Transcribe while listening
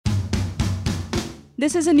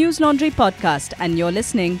This is a News Laundry podcast, and you're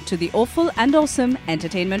listening to the Awful and Awesome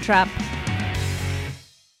Entertainment Wrap.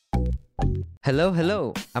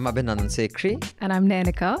 Hello. I'm Abhinandan Sekhri. And I'm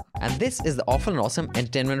Nanika. And this is the Awful and Awesome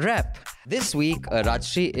Entertainment Wrap. This week,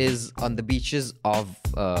 Rajshri is on the beaches of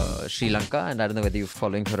Sri Lanka. And I don't know whether you're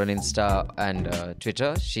following her on Insta and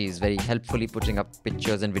Twitter. She's very helpfully putting up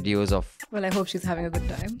pictures and videos of... Well, I hope she's having a good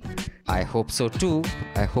time. I hope so too.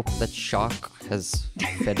 I hope that shark has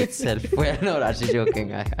fed itself. Well, no, Rajshri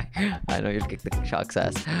joking. I know you'll kick the shark's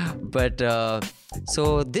ass. But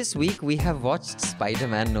so this week, we have watched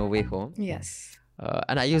Spider-Man No Way Home. Yes.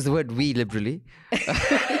 And I use the word we liberally.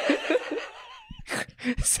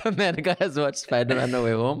 So Nanika has watched Spider-Man No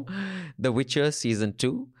Way Home, The Witcher Season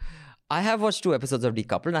 2. I have watched 2 episodes of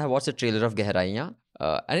Decoupled and I have watched a trailer of Gehraiyaan.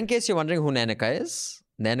 And in case you're wondering who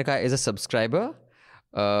Nanika is a subscriber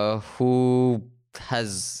who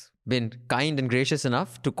has been kind and gracious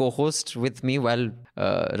enough to co-host with me while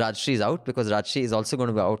Rajshri is out, because Rajshri is also going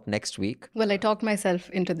to be out next week. Well, I talked myself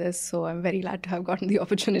into this, so I'm very glad to have gotten the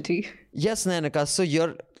opportunity. Yes, Nanika. So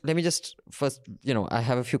let me just first, I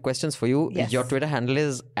have a few questions for you. Yes. Your Twitter handle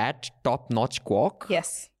is @topnotchquark.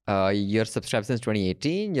 Yes. You're subscribed since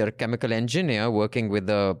 2018. You're a chemical engineer working with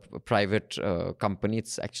a private company.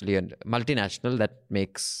 It's actually a multinational that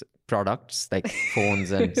makes products like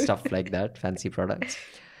phones and stuff like that, fancy products.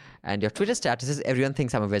 And your Twitter status is everyone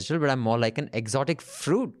thinks I'm a vegetable, but I'm more like an exotic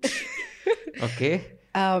fruit. Okay.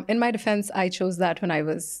 In my defense, I chose that when I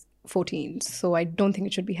was 14, so I don't think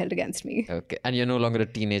it should be held against me. Okay. And you're no longer a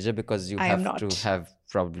teenager because you have to have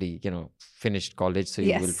probably, finished college. So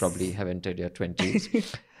you will probably have entered your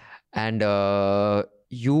 20s. And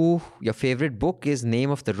your favorite book is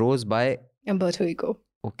Name of the Rose by Umberto Eco.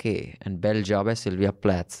 Okay. And Bell Jar by Sylvia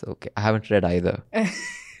Plath. Okay. I haven't read either.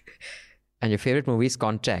 And your favorite movie is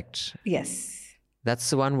Contact. Yes. That's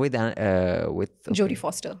the one with Jodie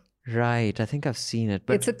Foster. Right. I think I've seen it.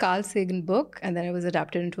 But it's a Carl Sagan book, and then it was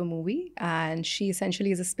adapted into a movie. And she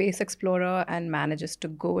essentially is a space explorer and manages to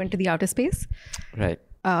go into the outer space. Right.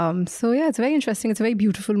 So yeah, it's very interesting. It's a very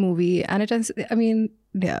beautiful movie. And it has,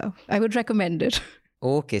 I would recommend it.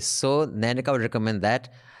 Okay. So Nanika would recommend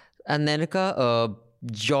that. And Nanika,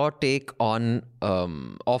 your take on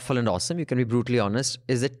Awful and Awesome, you can be brutally honest.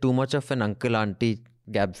 Is it too much of an uncle-auntie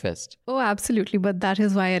gab fest? Oh, absolutely. But that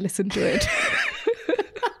is why I listen to it.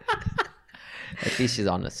 At least she's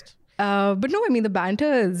honest. But no, the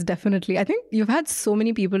banter is definitely... I think you've had so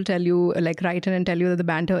many people tell you, write in and tell you that the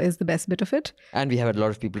banter is the best bit of it. And we have had a lot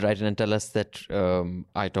of people write in and tell us that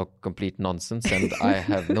I talk complete nonsense and I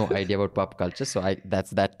have no idea about pop culture. So that's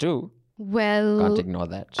that too. Well, can't ignore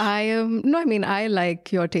that. I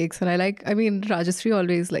like your takes, and Rajashri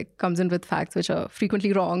always comes in with facts which are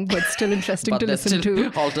frequently wrong, but still interesting to listen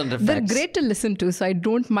to. Alternative facts. They're great to listen to, so I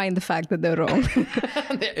don't mind the fact that they're wrong.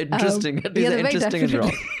 They're interesting. They're interesting and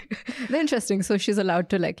wrong. They're interesting, so she's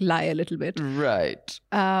allowed to lie a little bit. Right.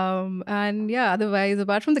 And yeah, otherwise,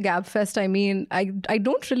 apart from the Gab Fest, I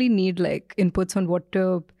don't really need inputs on what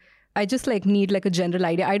to... I just need a general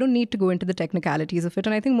idea. I don't need to go into the technicalities of it.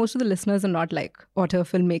 And I think most of the listeners are not author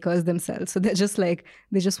filmmakers themselves. So they're just they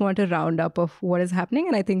just want a roundup of what is happening.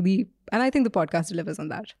 And I think the podcast delivers on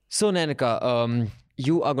that. So Nanika,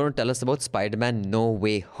 you are going to tell us about Spider-Man No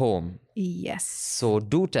Way Home. Yes. So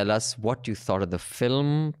do tell us what you thought of the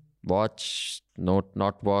film, watch,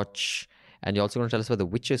 not watch. And you're also going to tell us about The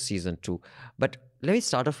Witcher Season 2. But let me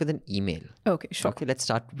start off with an email. Okay, sure. Okay, let's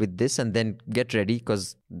start with this and then get ready,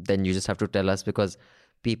 because then you just have to tell us, because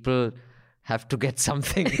people have to get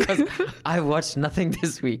something. Because I watched nothing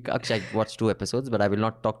this week. Actually, I watched 2 episodes, but I will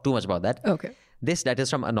not talk too much about that. Okay. This letter is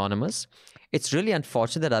from Anonymous. It's really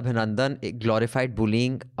unfortunate that Abhinandan glorified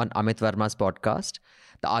bullying on Amit Verma's podcast.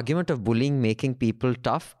 The argument of bullying making people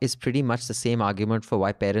tough is pretty much the same argument for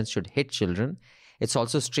why parents should hit children. It's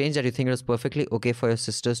also strange that you think it was perfectly okay for your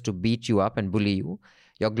sisters to beat you up and bully you.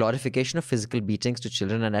 Your glorification of physical beatings to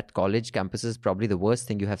children and at college campuses is probably the worst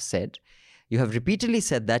thing you have said. You have repeatedly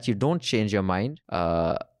said that you don't change your mind.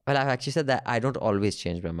 Well, I've actually said that I don't always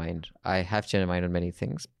change my mind. I have changed my mind on many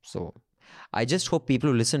things. So I just hope people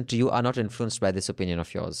who listen to you are not influenced by this opinion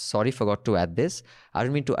of yours. Sorry, forgot to add this. I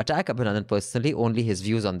don't mean to attack Abhinandan personally, only his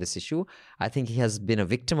views on this issue. I think he has been a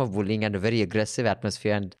victim of bullying and a very aggressive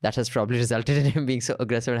atmosphere, and that has probably resulted in him being so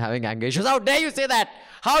aggressive and having anger issues. How dare you say that?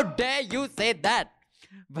 How dare you say that?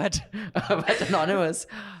 But Anonymous,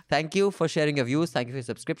 thank you for sharing your views. Thank you for your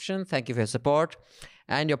subscription. Thank you for your support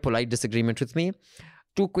and your polite disagreement with me.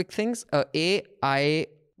 2 quick things. I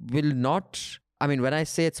will not... when I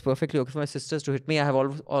say it's perfectly okay for my sisters to hit me, I have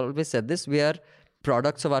always said this. We are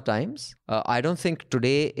products of our times. I don't think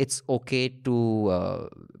today it's okay to,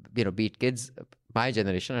 beat kids. my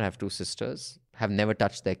generation, I have 2 sisters, have never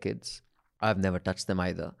touched their kids. I've never touched them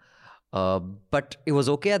either. But it was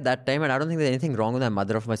okay at that time, and I don't think there's anything wrong with my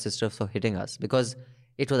mother or my sister for hitting us because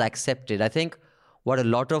it was accepted. I think what a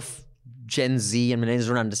lot of Gen Z and millennials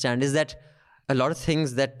don't understand is that a lot of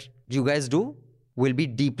things that you guys do will be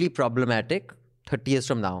deeply problematic 30 years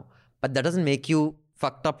from now. But that doesn't make you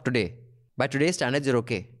fucked up today. By today's standards, you're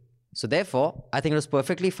okay. So therefore, I think it was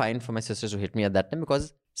perfectly fine for my sisters to hit me at that time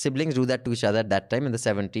because siblings do that to each other at that time in the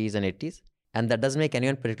 70s and 80s. And that doesn't make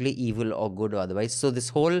anyone particularly evil or good or otherwise. So this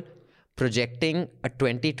whole projecting a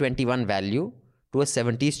 2021 value to a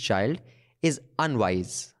 70s child is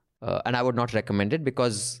unwise. And I would not recommend it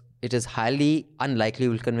because it is highly unlikely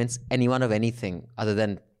will convince anyone of anything other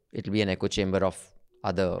than it'll be an echo chamber of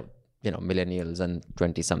other, millennials and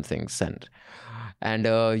 20-somethings. And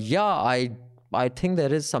I think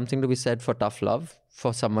there is something to be said for tough love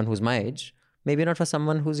for someone who's my age. Maybe not for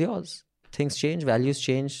someone who's yours. Things change, values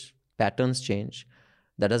change, patterns change.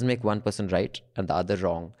 That doesn't make one person right and the other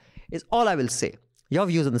wrong, is all I will say. Your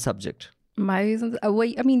views on the subject? My reasons,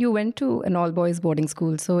 you went to an all-boys boarding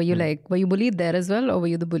school. So were you were you bullied there as well, or were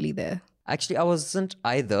you the bully there? Actually, I wasn't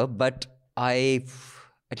either, but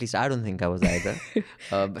at least I don't think I was either.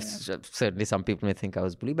 But certainly some people may think I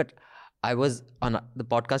was bullied, but I was on the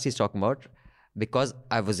podcast he's talking about because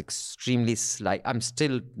I was extremely slight. I'm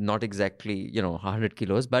still not exactly, 100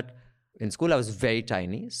 kilos, but in school I was very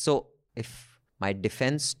tiny. So if my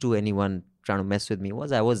defense to anyone trying to mess with me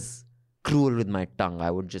was I was cruel with my tongue.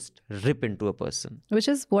 I would just rip into a person. Which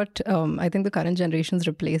is what I think the current generations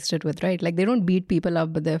replaced it with, right? Like they don't beat people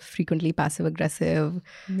up, but they're frequently passive aggressive.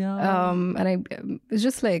 Yeah. It's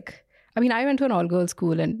just like, I went to an all-girls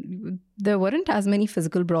school and there weren't as many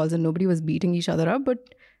physical brawls and nobody was beating each other up.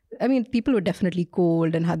 But people were definitely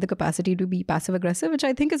cold and had the capacity to be passive aggressive, which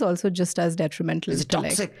I think is also just as detrimental. Is it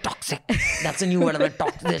toxic? Toxic. That's a new word.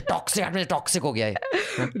 Toxic. Toxic ho gaya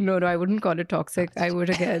hai. No, I wouldn't call it toxic. I would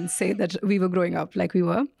again say that we were growing up like we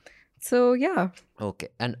were. So yeah. Okay.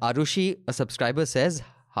 And Arushi, a subscriber, says,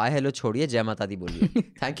 "Hi, hello, chhodiye, Jai Mata Di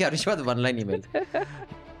boliye." Thank you, Arushi, for the one-line email.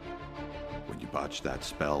 When you botched that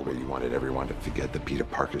spell where you wanted everyone to forget the Peter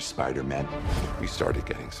Parker Spider-Man, we started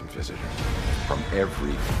getting some visitors from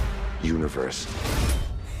every universe.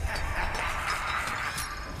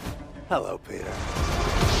 Hello, Peter.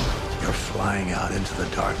 You're flying out into the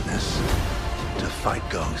darkness to fight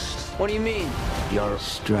ghosts. What do you mean? You're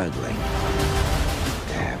struggling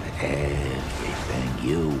to have everything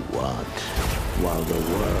you want while the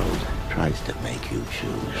world tries to make you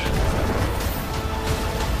choose.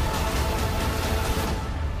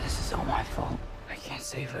 This is all my fault. I can't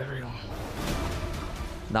save everyone.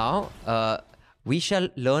 Now, we shall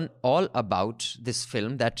learn all about this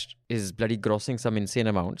film that is bloody grossing some insane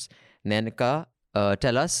amounts. Nenka,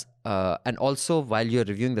 tell us, and also while you're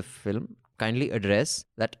reviewing the film, kindly address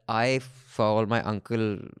that I, for all my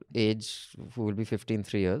uncle age, who will be 15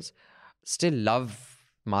 3 years, still love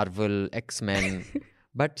Marvel, X-Men,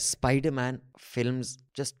 but Spider-Man films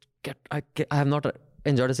just I have not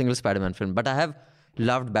enjoyed a single Spider-Man film, but I have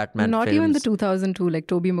loved Batman Not films. even the 2002, like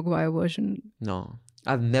Tobey Maguire version. No,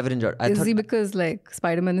 I've never enjoyed. Is he because like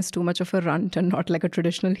Spider-Man is too much of a runt and not like a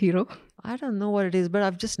traditional hero? I don't know what it is, but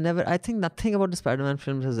I've just never. I think nothing about the Spider-Man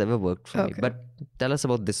films has ever worked for me. But tell us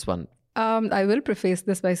about this one. I will preface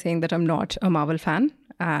this by saying that I'm not a Marvel fan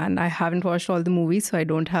and I haven't watched all the movies, so I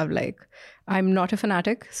don't have I'm not a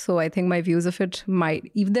fanatic. So I think my views of it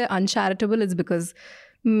might, if they're uncharitable, it's because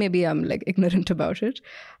maybe I'm ignorant about it.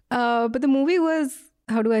 But the movie was,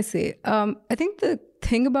 how do I say? I think the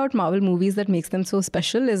thing about Marvel movies that makes them so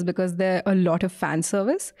special is because they're a lot of fan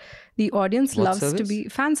service. The audience loves to be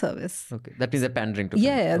fan service. Okay, that means they're pandering to.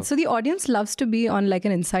 Yeah, so the audience loves to be on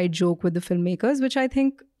an inside joke with the filmmakers, which I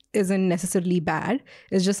think isn't necessarily bad.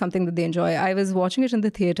 It's just something that they enjoy. I was watching it in the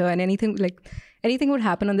theater and anything would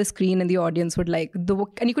happen on the screen and the audience would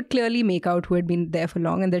and you could clearly make out who had been there for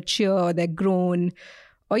long and their cheer or their groan.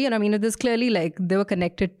 Or, it was clearly they were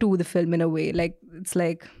connected to the film in a way. It's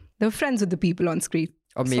they were friends with the people on screen.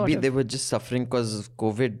 Or maybe they were just suffering because of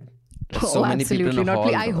COVID. So many people in a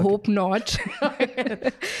hall. I hope not.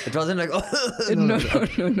 It wasn't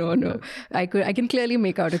No. I can clearly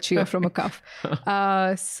make out a cheer from a cuff.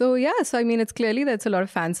 So it's clearly that's a lot of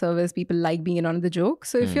fan service. People like being in on the joke.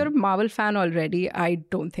 So if you're a Marvel fan already, I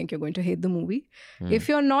don't think you're going to hate the movie. If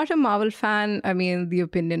you're not a Marvel fan, the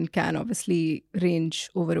opinion can obviously range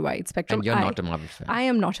over a wide spectrum. And you're not a Marvel fan. I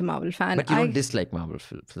am not a Marvel fan. But you don't dislike Marvel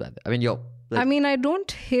films for that. I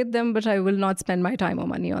don't hate them, but I will not spend my time or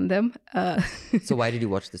money on them. So why did you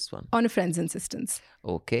watch this one? On a friend's insistence.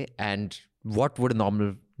 Okay. And what would a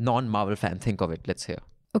normal non-Marvel fan think of it? Let's hear.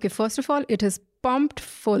 Okay, first of all, it is pumped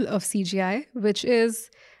full of CGI, which is,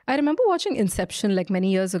 I remember watching Inception like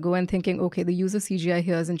many years ago and thinking, okay, the use of CGI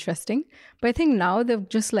here is interesting. But I think now they've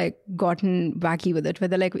just like gotten wacky with it, where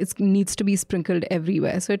they're like, it needs to be sprinkled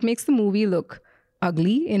everywhere. So it makes the movie look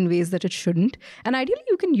ugly in ways that it shouldn't. And ideally,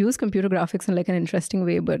 you can use computer graphics in like an interesting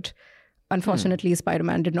way, but unfortunately,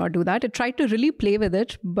 Spider-Man did not do that. It tried to really play with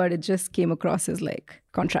it, but it just came across as like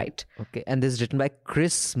contrite. Okay, and this is written by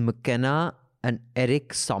Chris McKenna and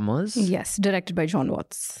Eric Sommers. Yes, directed by John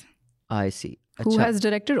Watts, I see. who has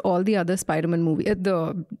directed all the other Spider-Man movies,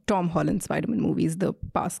 the Tom Holland Spider-Man movies, the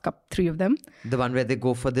past 3 of them. The one where they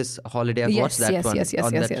go for this holiday. I've watched that one.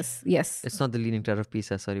 Yes. It's not the Leaning Tower of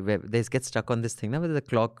Pisa, sorry. Where they get stuck on this thing now, where the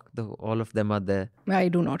clock, all of them are there. I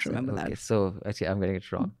do not remember that. So actually, I'm getting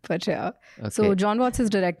it wrong. But yeah. Okay. So John Watts has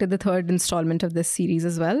directed the 3rd installment of this series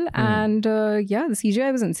as well. And the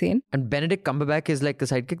CGI was insane. And Benedict Cumberbatch is like the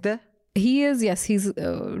sidekick there? He is, yes, he's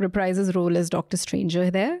reprised his role as Dr.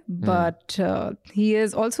 Stranger there, but he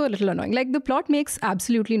is also a little annoying. Like, the plot makes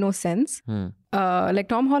absolutely no sense. Like,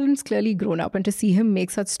 Tom Holland's clearly grown up, and to see him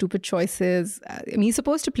make such stupid choices, I mean, he's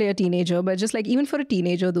supposed to play a teenager, but just like, even for a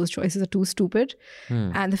teenager, those choices are too stupid.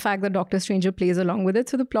 And the fact that Dr. Stranger plays along with it,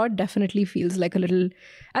 so the plot definitely feels like a little,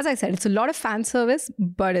 as I said, it's a lot of fan service,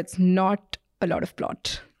 but it's not a lot of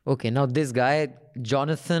plot. Okay, now this guy,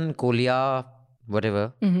 Jonathan Collier,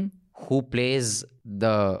 whatever, who plays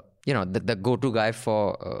the go-to guy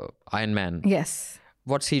for Iron Man. Yes.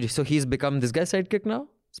 What's he do? So he's become this guy's sidekick now?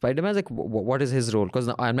 Spider-Man's like, what is his role? Because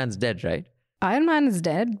Iron Man's dead, right? Iron Man is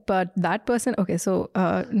dead, but that person, okay, so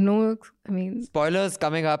no, I mean... Spoilers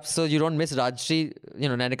coming up, so you don't miss Rajshri.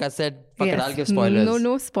 Nanika said, fuck it, Yes. I'll give spoilers.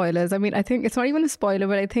 No spoilers. I mean, I think it's not even a spoiler,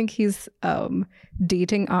 but I think he's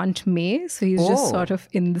dating Aunt May, so he's just sort of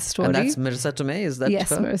in the story. And that's Marissa Tomei, is that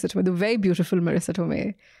Yes, her? Marissa Tomei, the very beautiful Marissa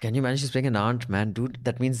Tomei. Can you imagine she's playing an aunt, man? Dude,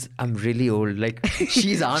 that means I'm really old. Like,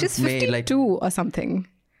 she's Aunt She's May. 52 or something.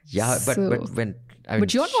 Yeah, but when... I mean,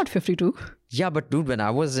 But you're not 52. Yeah, but dude, when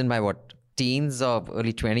I was in my, teens or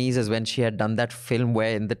early 20s is when she had done that film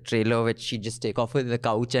where in the trailer which she just take off with the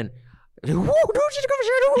couch and woo, dude, she's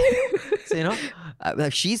come. So,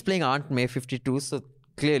 she's playing Aunt May 52, so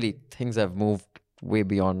clearly things have moved way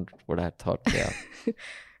beyond what I had thought.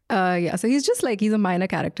 Yeah. So he's just like, he's a minor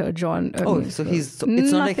character, John. It's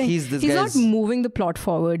not like he's this He's guy's... not moving the plot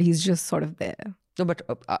forward. He's just sort of there. No, but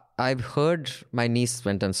I've heard, my niece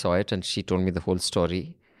went and saw it and she told me the whole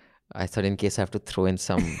story. I thought in case I have to throw in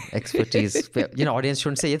some expertise, audience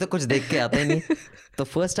shouldn't say, ye to kuch dekh ke aata hi nahi. So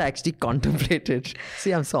first I actually contemplated.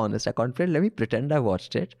 See, I'm so honest. I contemplated, let me pretend I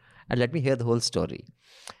watched it and let me hear the whole story.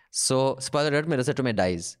 So, spoiler alert, Marissa Tomei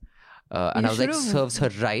dies. And I was like, serves her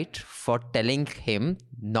right for telling him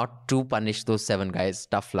not to punish those 7 guys.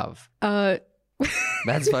 Tough love.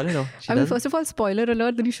 Bad spoiler, no. I mean, first of all, spoiler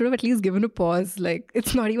alert, then you should have at least given a pause. Like,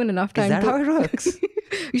 it's not even enough time. Is that how it works?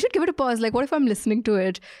 You should give it a pause. Like, what if I'm listening to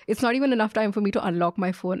it? It's not even enough time for me to unlock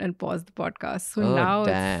my phone and pause the podcast. So now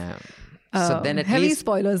damn. So then at heavy least...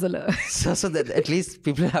 spoilers alert. So that at least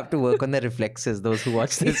people have to work on their reflexes, those who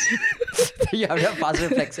watch this. You have to have fast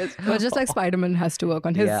reflexes. Well, just like Spider-Man has to work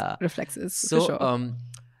on his reflexes. So, for sure.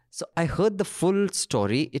 So I heard the full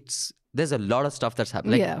story. There's a lot of stuff that's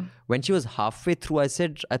happened. Like, when she was halfway through, I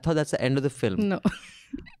thought that's the end of the film. No.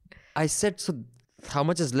 I said, so how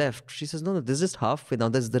much is left? She says, no, this is just halfway now.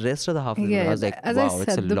 There's the rest of the halfway. Yeah, I was like, as wow, I said,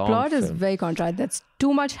 it's a the long plot film. is very contrite. There's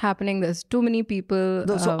too much happening. There's too many people.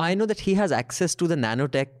 No, so I know that he has access to the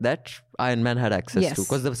nanotech that Iron Man had access to.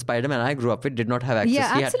 Because the Spider-Man I grew up with did not have access.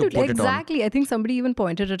 Yeah, he absolutely. Had to put Exactly. It on. I think somebody even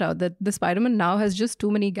pointed it out that the Spider-Man now has just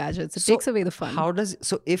too many gadgets. It takes away the fun.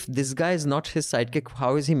 So if this guy is not his sidekick,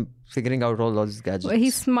 how is he figuring out all those gadgets? Well,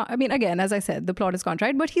 he's smart. I mean, again, as I said, the plot is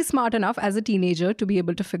contrite, but he's smart enough as a teenager to be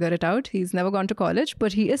able to figure it out. He's never gone to college,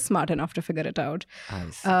 but he is smart enough to figure it out.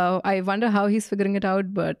 I wonder how he's figuring it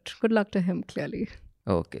out, but good luck to him, clearly.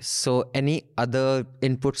 Okay. So any other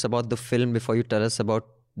inputs about the film before you tell us about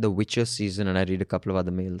the Witcher season, and I read a couple of other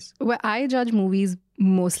mails? Well, I judge movies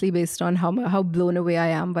mostly based on how blown away I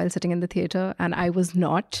am while sitting in the theater, and I was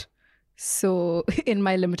not. So in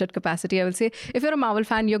my limited capacity, I will say, if you're a Marvel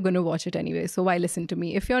fan, you're going to watch it anyway. So why listen to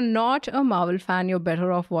me? If you're not a Marvel fan, you're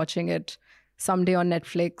better off watching it someday on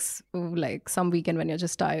Netflix, like some weekend when you're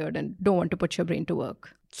just tired and don't want to put your brain to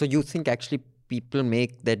work. So you think actually people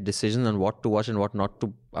make their decision on what to watch and what not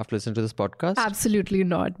to after listening to this podcast? Absolutely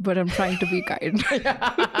not, but I'm trying to be kind.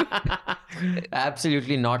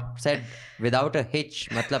 Absolutely not. Said without a hitch.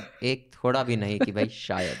 Matlab ek thoda bhi nahi ki bhai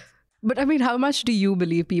shayad. But I mean, how much do you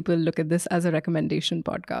believe people look at this as a recommendation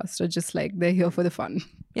podcast, or just like they're here for the fun?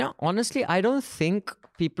 Yeah, honestly, I don't think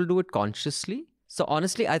people do it consciously. So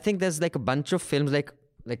honestly, I think there's like a bunch of films like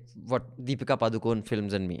like what Deepika Padukone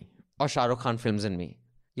films in me or Shah Rukh Khan films in me.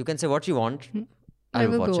 You can say what you want. I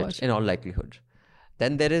will watch it in all likelihood.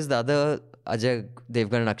 Then there is the other Ajay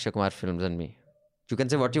Devgan and Akshay Kumar films in me. You can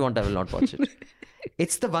say what you want. I will not watch it.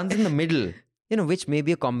 It's the ones in the middle, which may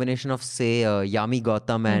be a combination of, say, Yami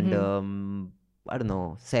Gautam and I don't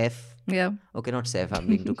know, Saif. Yeah. Okay, not Saif. I'm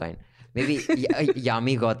being too kind. Maybe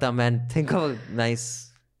Yami Gautam, and think of a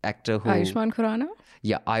nice actor who... Ayushmann Khurrana?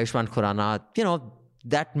 Yeah, Ayushmann Khurrana.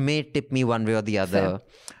 That may tip me one way or the other. Fair.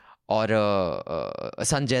 Or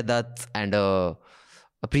Sanjay Dutt and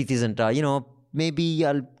Preeti Zinta. Maybe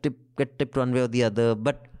I'll get tipped one way or the other.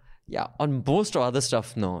 But yeah, on most of other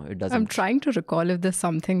stuff, no, it doesn't. I'm trying to recall if there's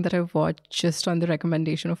something that I've watched just on the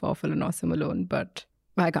recommendation of Awful and Awesome alone, but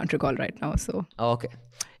I can't recall right now. So okay.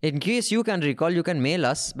 In case you can recall, you can mail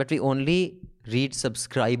us, but we only read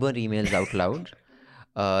subscriber emails out loud.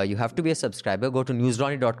 You have to be a subscriber. Go to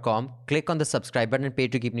newslaundry.com, click on the subscribe button and pay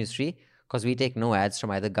to keep news free, because we take no ads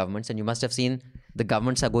from either governments. And you must have seen the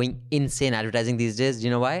governments are going insane advertising these days. Do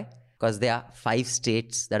you know why? Because there are 5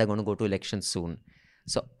 states that are going to go to elections soon.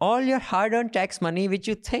 So all your hard-earned tax money, which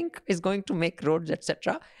you think is going to make roads,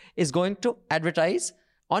 etc., is going to advertise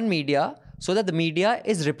on media, so that the media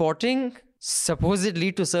is reporting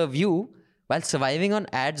supposedly to serve you while surviving on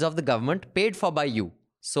ads of the government paid for by you.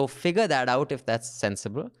 So figure that out if that's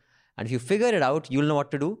sensible. And if you figure it out, you'll know what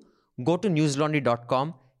to do. Go to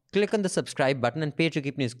newslaundry.com, click on the subscribe button and pay to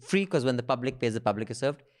keep news free, because when the public pays, the public is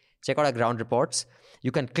served. Check out our ground reports.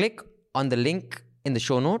 You can click on the link in the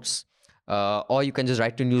show notes, or you can just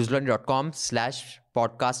write to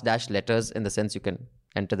newslaundry.com/podcast-letters, in the sense you can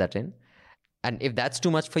enter that in. And if that's too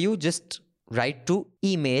much for you, just write to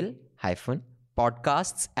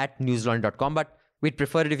email-podcasts@newslaundry.com. But we'd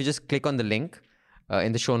prefer it if you just click on the link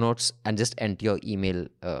in the show notes and just enter your email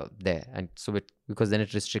there. And so because then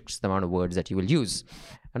it restricts the amount of words that you will use.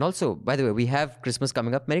 And also, by the way, we have Christmas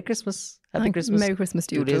coming up. Merry Christmas. Happy Christmas. Merry Christmas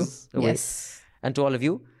to you too. 2 days away. Yes. And to all of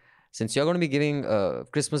you, since you're going to be giving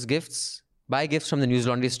Christmas gifts, buy gifts from the News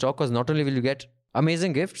Laundry store, because not only will you get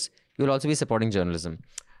amazing gifts, you'll also be supporting journalism.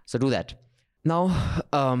 So do that. Now,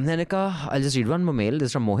 Nanika, I'll just read one more mail. This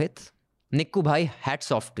is from Mohit. Nikku bhai,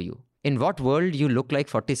 hats off to you. In what world you look like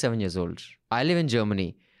 47 years old? I live in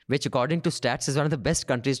Germany, which according to stats is one of the best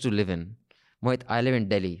countries to live in. Mohit, I live in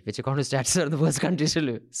Delhi, which according to stats is one of the worst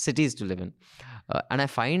cities to live in. And I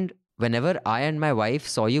find whenever I and my wife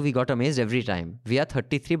saw you, we got amazed every time. We are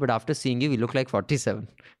 33, but after seeing you, we look like 47.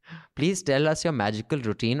 Please tell us your magical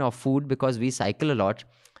routine of food, because we cycle a lot,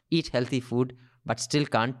 eat healthy food, but still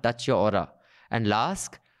can't touch your aura. And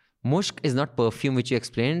last, mushk is not perfume, which you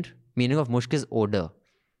explained. Meaning of mushk is odor.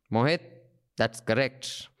 Mohit, that's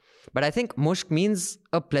correct. But I think mushk means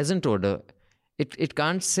a pleasant odor. It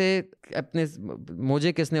can't say,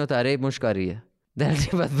 mujhe kisne utare mushk aa rahi hai.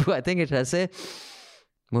 I think it has say,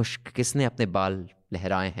 mushk, kisne apne baal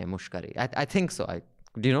lehraye hain, mushk aa rahi hai. I think so.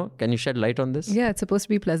 Do you know? Can you shed light on this? Yeah, it's supposed to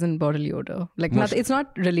be pleasant bodily odor. Like it's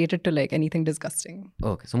not related to like anything disgusting.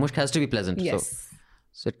 Okay, so mushk has to be pleasant. Yes.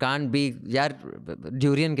 So it can't be, yaar,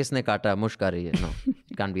 durian kisne kaata, mushk aa rahi hai. No,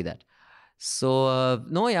 it can't be that. So,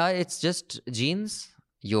 no, yeah, it's just genes,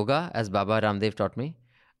 yoga, as Baba Ramdev taught me.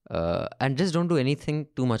 And just don't do anything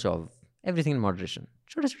too much of. Everything in moderation.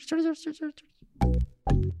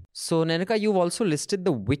 So, Nanika, you've also listed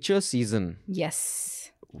the Witcher season.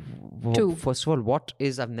 Yes. 2. First of all, what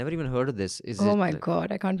is, I've never even heard of this. Oh my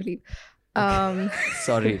God, I can't believe.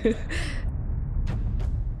 Sorry.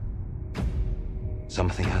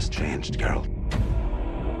 Something has changed, Geralt.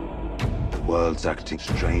 The world's acting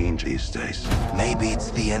strange these days. Maybe it's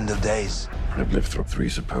the end of days. I've lived through 3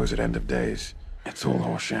 supposed end of days. It's all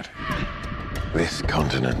horseshit. This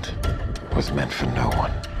continent was meant for no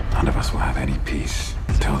one. None of us will have any peace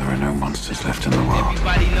until there are no monsters left in the world.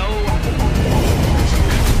 Everybody know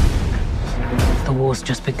the war's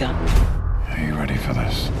just begun. Are you ready for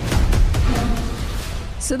this?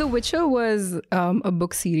 So The Witcher was a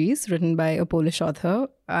book series written by a Polish author.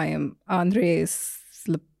 I am Andrzej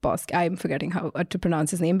Slipowski. I'm forgetting how to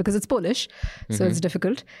pronounce his name because it's Polish, so it's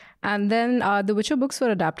difficult. And then the Witcher books were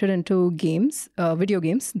adapted into games, video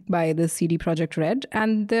games by the CD Projekt Red.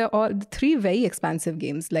 And they're all 3 very expansive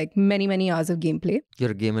games, like many, many hours of gameplay.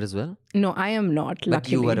 You're a gamer as well? No, I am not, But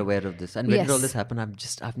luckily. you were aware of this. And when did all this happen? I'm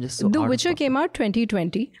just so The Witcher came out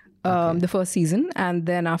 2020. the first season. And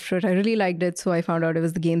then after it, I really liked it. So I found out it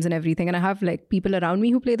was the games and everything. And I have like people around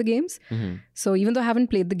me who play the games. So even though I haven't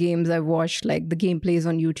played the games, I've watched like the gameplays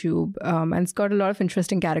on YouTube. And it's got a lot of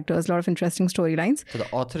interesting characters, a lot of interesting storylines. So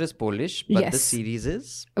the author is Polish, but Yes. the series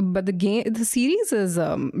is? But the series is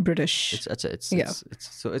British.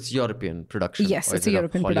 So it's European production. Yes, or it's is a it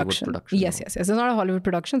European Hollywood production. Yes. It's not a Hollywood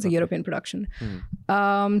production, it's a European production.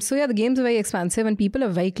 So yeah, the games are very expansive and people are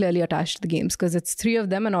very clearly attached to the games because it's 3 of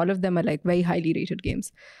them and all of them are like very highly rated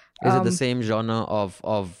games. Is it the same genre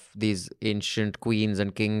of these ancient queens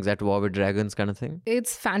and kings at war with dragons kind of thing?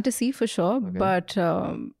 It's fantasy for sure, but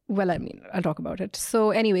well, I mean, I'll talk about it.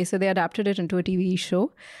 So anyway, so they adapted it into a TV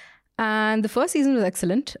show. And the first season was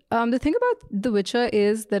excellent. The thing about The Witcher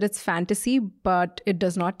is that it's fantasy, but it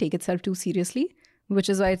does not take itself too seriously, which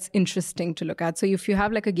is why it's interesting to look at. So if you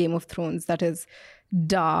have like a Game of Thrones that is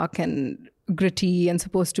dark and gritty and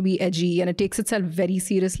supposed to be edgy and it takes itself very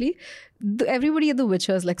seriously, everybody at The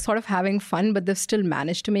Witcher is like sort of having fun, but they've still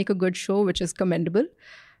managed to make a good show, which is commendable.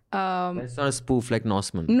 It's not a spoof like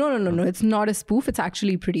Norseman. No. It's not a spoof. It's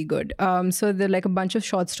actually pretty good. So there are like a bunch of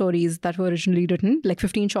short stories that were originally written, like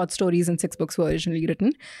 15 short stories and 6 books were originally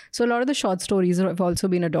written. So a lot of the short stories have also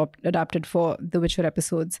been adapted for The Witcher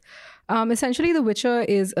episodes. Essentially, The Witcher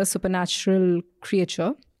is a supernatural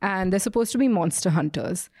creature and they're supposed to be monster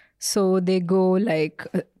hunters. So they go like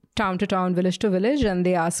town to town, village to village, and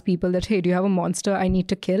they ask people that, hey, do you have a monster I need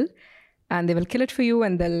to kill? And they will kill it for you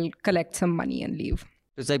and they'll collect some money and leave.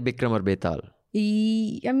 It's like Bikram or Betal.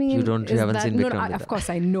 I mean, You haven't seen Vikram and of Betal. course,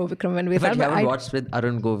 I know Vikram and Betal. But you haven't watched with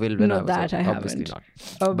Arun Govil when No, I was that I obviously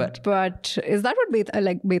haven't. not. But is that what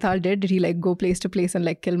Betal did? Did he like go place to place and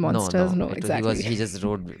like kill monsters? No, exactly. He just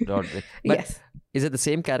rode with. But Yes. Is it the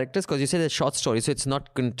same characters? Because you say they're short stories, so it's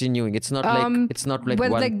not continuing. It's not like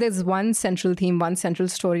well, one. like there's one central theme, one central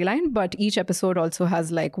storyline, but each episode also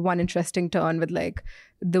has like one interesting turn with like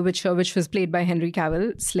the Witcher, which was played by Henry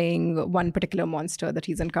Cavill, slaying one particular monster that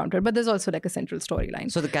he's encountered. But there's also like a central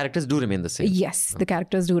storyline. So the characters do remain the same. Yes, the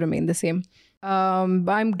characters do remain the same.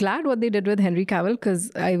 I'm glad what they did with Henry Cavill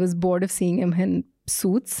because I was bored of seeing him in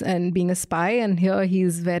suits and being a spy, and here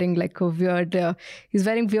he's wearing like a weird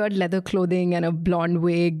leather clothing and a blonde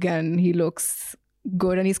wig, and he looks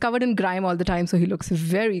good, and he's covered in grime all the time, so he looks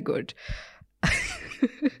very good.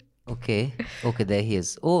 Okay, there he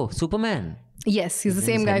is. Oh, Superman. Yes, he's the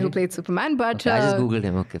same guy who played Superman, but I just googled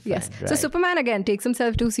him. Okay, fine. yes. Right. So Superman again takes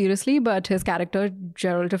himself too seriously, but his character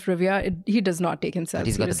Geralt of Rivia, he does not take himself But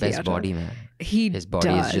he's got the seriously best at all. body, man. His body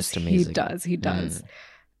is just amazing. He does.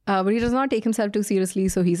 But he does not take himself too seriously,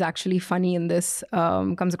 so he's actually funny in this,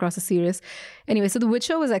 comes across as serious. Anyway, so The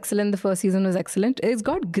Witcher was excellent. The first season was excellent. It's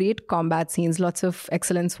got great combat scenes, lots of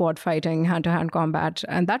excellent sword fighting, hand-to-hand combat,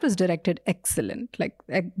 and that was directed excellent, like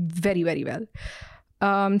very, very well.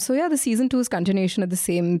 So yeah, the season 2 is continuation of the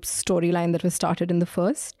same storyline that was started in the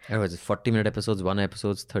first. Oh, is it 40-minute episodes, 1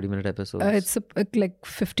 episodes, 30-minute episodes? It's like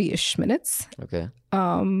 50-ish minutes. Okay.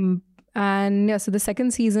 And yeah, so the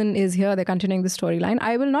second season is here. They're continuing the storyline.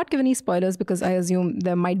 I will not give any spoilers because I assume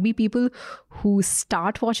there might be people who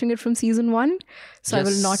start watching it from season 1. So I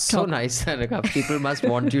will not so talk. nice, Anika. People must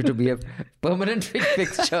want you to be a permanent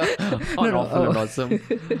fixture on Awful and Awesome.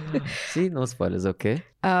 See, no spoilers, okay.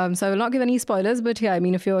 So I will not give any spoilers, but yeah, I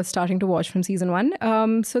mean, if you're starting to watch from season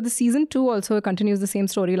 1. So the season 2 also continues the same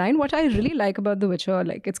storyline. What I really like about The Witcher,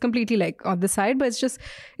 like it's completely like on the side, but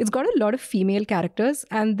it's got a lot of female characters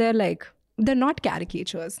and they're not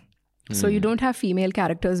caricatures. So you don't have female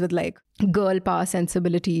characters with like girl power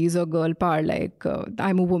sensibilities or girl power like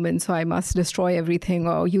I'm a woman, so I must destroy everything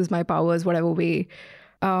or use my powers whatever way.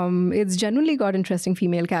 It's generally got interesting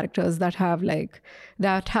female characters that have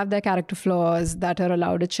their character flaws, that are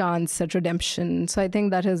allowed a chance at redemption. So I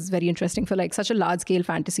think that is very interesting for like such a large scale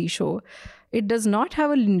fantasy show. It does not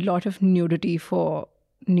have a lot of nudity for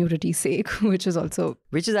nudity's sake, which is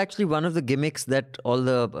actually one of the gimmicks that all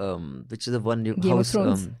the which is the one Game of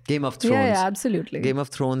Thrones. Game of Thrones. Yeah, absolutely. Game of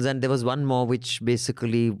Thrones, and there was one more which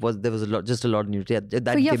basically was just a lot of nudity.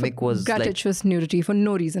 That gimmick was Gratich was nudity for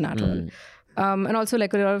no reason at all. And also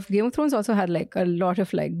like a lot of Game of Thrones also had like a lot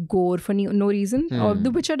of like gore for no reason. Or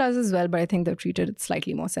The Witcher does as well, but I think they've treated it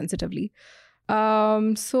slightly more sensitively.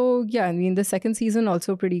 So yeah, I mean the second season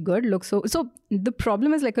also pretty good. So the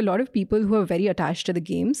problem is like a lot of people who are very attached to the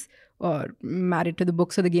games or married to the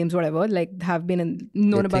books or the games, whatever, like have been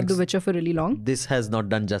known about The Witcher for really long. This has not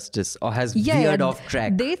done justice or has veered off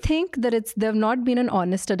track. They think that they've not been an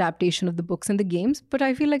honest adaptation of the books and the games, but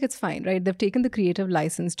I feel like it's fine, right? They've taken the creative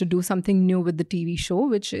license to do something new with the TV show,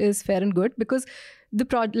 which is fair and good, because the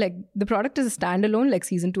product as a standalone, like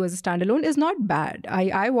season 2 as a standalone, is not bad.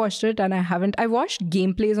 I watched it, and I watched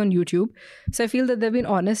gameplays on YouTube, so I feel that they've been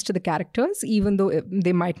honest to the characters, even though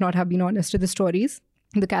they might not have been honest to the stories.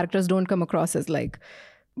 The characters don't come across as like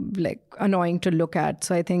annoying to look at.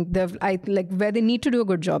 So I think where they need to do a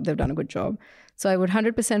good job, they've done a good job. So I would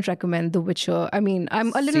 100% recommend The Witcher. I mean, I'm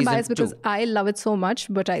a little Season biased because 2. I love it so much,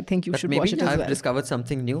 but I think you should watch it as well. Maybe I've discovered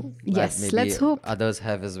something new. Yes, maybe let's hope. Others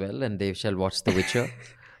have as well, and they shall watch The Witcher.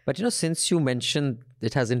 But since you mentioned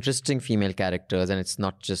it has interesting female characters and it's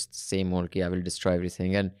not just same old, I will destroy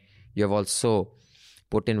everything. And you have also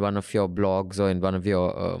put in one of your blogs or in one of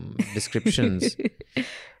your descriptions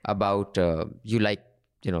about you like,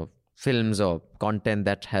 films or content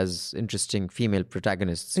that has interesting female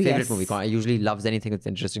protagonists. Favorite movie. I usually loves anything with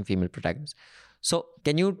interesting female protagonists. So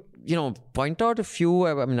can you, point out a few?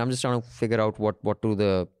 I mean, I'm just trying to figure out what do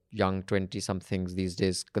the young 20-somethings these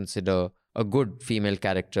days consider a good female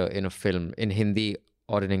character in a film, in Hindi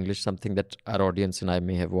or in English, something that our audience and I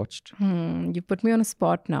may have watched. You put me on a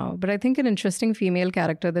spot now, but I think an interesting female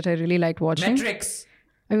character that I really liked watching. Matrix!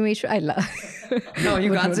 I mean, I love. No,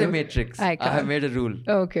 you can't say Matrix. I have made a rule.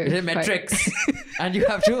 Okay. It is Matrix. And you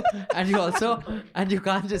have to, and you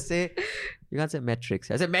can't just say, you can't say Matrix.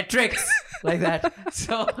 I say Matrix! Like that.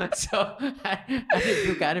 So,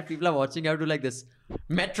 and if people are watching, you have to do like this.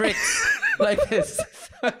 Matrix! Like this.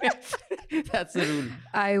 That's the rule.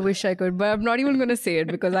 I wish I could, but I'm not even going to say it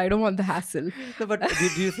because I don't want the hassle. No, but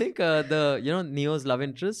do you think Neo's love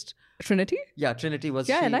interest? Trinity? Yeah, Trinity was.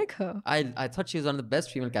 Yeah, I like her. I thought she was one of the best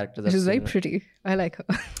female characters. She's very pretty. I like her.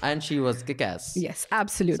 And she was kick-ass. Yes,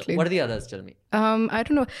 absolutely. So what are the others? Tell me. I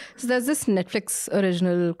don't know. So there's this Netflix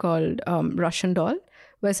original called Russian Doll,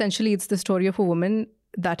 where essentially it's the story of a woman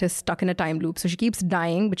that is stuck in a time loop. So she keeps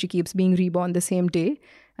dying, but she keeps being reborn the same day.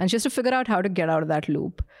 And she has to figure out how to get out of that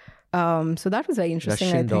loop. So that was very interesting,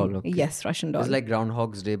 Russian I think. Doll, okay. Yes, Russian Doll. It's like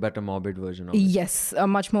Groundhog's Day, but a morbid version of it. Yes, a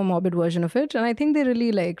much more morbid version of it. And I think they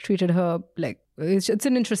really treated her it's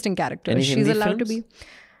an interesting character. Any She's Hindi allowed to films? be.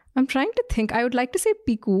 I'm trying to think. I would like to say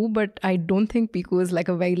Piku, but I don't think Piku is like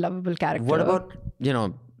a very lovable character. What about,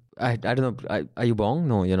 I don't know, are you Bong?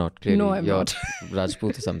 No, you're not. Clearly. No, I'm you're not.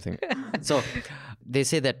 Rajput or something. So they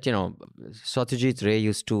say that, Satyajit Ray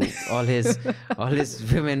used to, all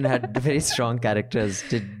his women had very strong characters.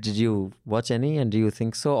 Did you watch any, and do you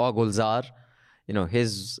think so? Or Gulzar,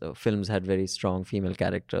 his films had very strong female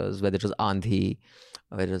characters, whether it was Andhi,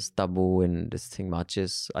 whether it was Tabu and this thing,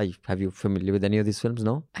 Machis. Have you familiar with any of these films?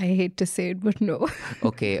 No? I hate to say it, but no.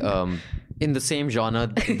 Okay. In the same genre,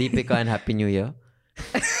 Deepika and Happy New Year.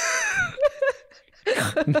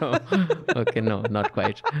 No. Okay, no, not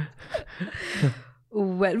quite.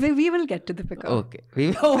 Well, we will get to the pickup. Okay.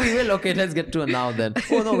 We will. Okay, let's get to it now then.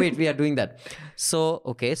 Oh, no, wait, we are doing that. So,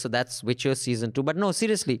 okay, so that's Witcher season 2. But no,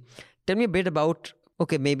 seriously, tell me a bit about,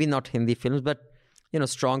 okay, maybe not Hindi films, but,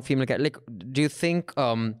 strong female characters. Like, do you think,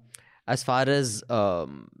 as far as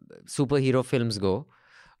superhero films go,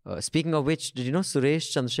 speaking of which, did you know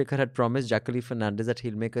Suresh Chandrasekhar had promised Jacqueline Fernandez that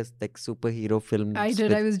he'll make us like superhero films? I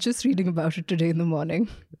did. I was just reading about it today in the morning.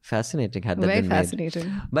 Fascinating. Had that Very been fascinating.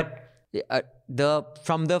 made. But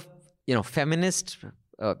from the feminist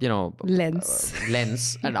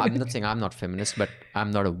lens, and I'm not saying I'm not feminist, but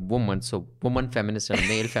I'm not a woman, so woman feminist and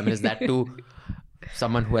male feminist, that too,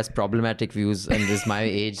 someone who has problematic views and is my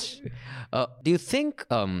age. Do you think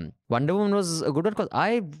Wonder Woman was a good one? Because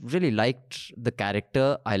I really liked the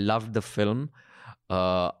character. I loved the film.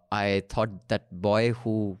 I thought that boy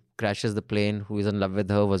who crashes the plane, who is in love with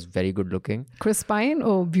her, was very good looking. Chris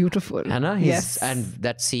Pine, beautiful. Hannah? Yes. And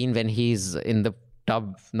that scene when he's in the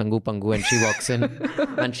tub, Nangu Pangu, and she walks in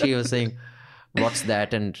and she was saying, what's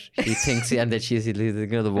that? And he thinks, and then she's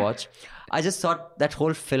thinking of the watch. I just thought that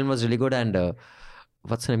whole film was really good. And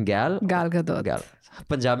what's her name? Gal Gadot. Gal.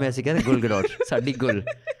 Punjab mein aise kehte Gul Gadot. Sadi Gul.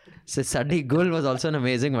 So Sadi Gul was also an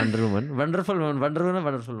amazing Wonder Woman. Wonderful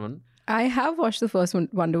one. I have watched the first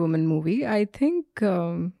Wonder Woman movie. I think,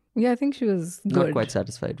 I think she was good. Not quite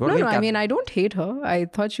satisfied. I mean, I don't hate her. I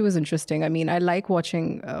thought she was interesting. I mean, I like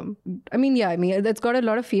watching. It's got a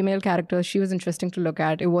lot of female characters. She was interesting to look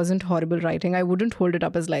at. It wasn't horrible writing. I wouldn't hold it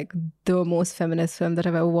up as like the most feminist film that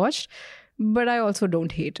I've ever watched. But I also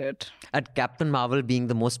don't hate it. At Captain Marvel being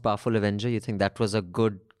the most powerful Avenger, you think that was a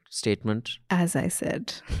good statement? As I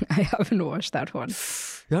said, I haven't watched that one.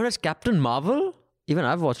 You heard as Captain Marvel? Even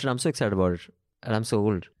I've watched it. I'm so excited about it. And I'm so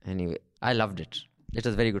old. Anyway, I loved it. It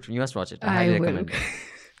was very good. You must watch it. I I highly will. recommend it.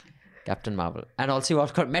 Captain Marvel. And also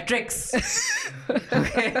what's called Matrix.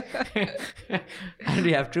 Okay. And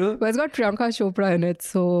we have to... But it's got Priyanka Chopra in it.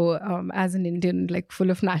 So as an Indian, like full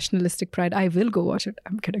of nationalistic pride, I will go watch it.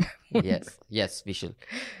 I'm kidding. Yes, we shall.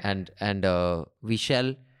 And we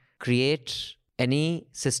shall create any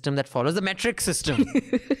system that follows the metric system.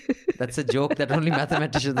 That's a joke that only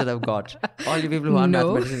mathematicians would have got. All you people who aren't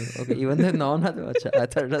No. mathematicians. Okay, even the non-mathematicians. I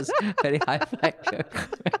thought it was very high-fly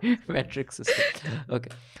metric system. Okay.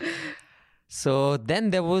 So then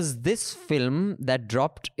there was this film that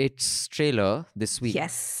dropped its trailer this week.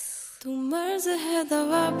 Yes. तू मर्ज है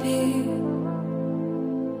दवा भी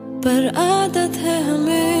पर आदत है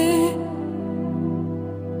हमें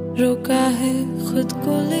रोका है खुद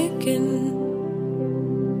को लेकिन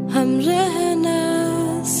हम रह ना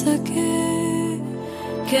सके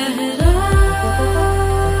गहराइयाँ.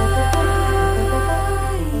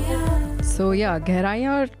 So yeah,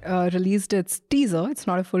 Gehraiyaan released its teaser. It's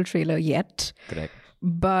not a full trailer yet. Correct.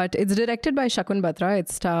 But it's directed by Shakun Batra. It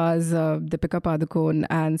stars Deepika Padukone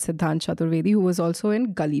and Siddhant Chaturvedi, who was also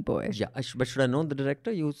in Gully Boy. Yeah, but should I know the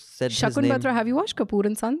director? You said his Shakun name. Batra, have you watched Kapoor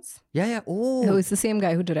and Sons? Yeah. Oh, Oh, it's the same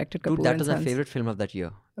guy who directed Kapoor dude, that and was Sons. my favorite film of that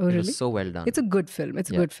year. Oh, It really? was so well done. It's a good film. It's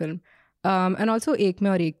a Yeah. good film. And also Ek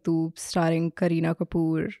Mein Aur Ek Tu, starring Kareena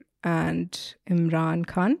Kapoor and Imran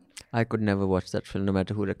Khan. I could never watch that film, no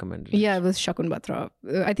matter who recommended it. Yeah, it was Shakun Batra.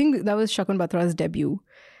 I think that was Shakun Batra's debut.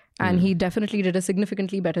 And he definitely did a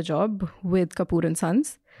significantly better job with Kapoor and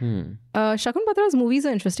Sons. Shakun Batra's movies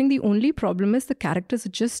are interesting. The only problem is the characters are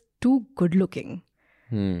just too good looking.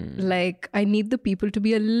 Like, I need the people to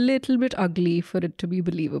be a little bit ugly for it to be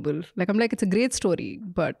believable. Like, I'm like, it's a great story,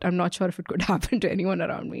 but I'm not sure if it could happen to anyone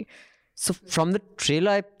around me. So from the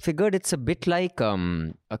trailer, I figured it's a bit like a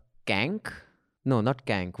Kank. No, not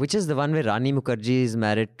Kank. Which is the one where Rani Mukherjee is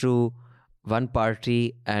married to one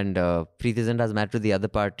party and Preeti Zinta is married to the other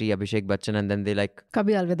party, Abhishek Bachchan, and then they like...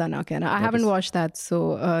 Kabhi Alvida Na Kehna. I haven't watched that,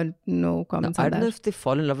 so no comments I on don't know that. if they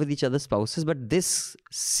fall in love with each other's spouses, but this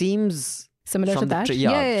seems... Similar to from the that? tra-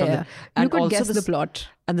 Yeah. from the- You and could also guess the the s- plot.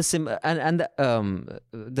 And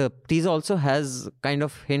the teaser also has kind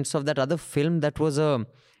of hints of that other film that was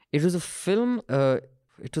it was a film,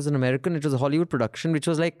 it was an American, it was a Hollywood production, which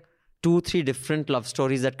was like 2-3 different love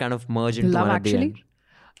stories that kind of merge into Love one at the Actually? end.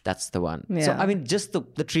 That's the one. So, Yeah. I mean, just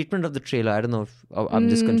the treatment of the trailer, I don't know if I'm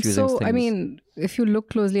just confusing So, things. I mean, if you look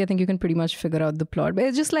closely, I think you can pretty much figure out the plot. But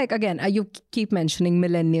it's just like, again, you keep mentioning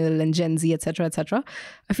millennial and Gen Z, etc., etc.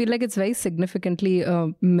 I feel like it's very significantly a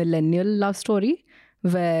millennial love story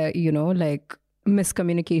where, like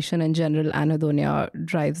miscommunication and general anhedonia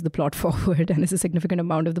drives the plot forward and is a significant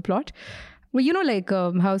amount of the plot. Well,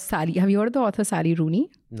 how Sally, have you heard of the author Sally Rooney?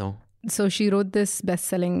 No. So she wrote this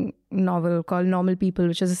best-selling novel called Normal People,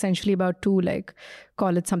 which is essentially about two,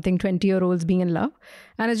 call it something, 20-year-olds being in love.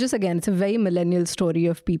 And it's just, again, it's a very millennial story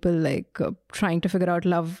of people trying to figure out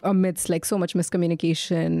love amidst so much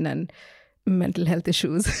miscommunication and mental health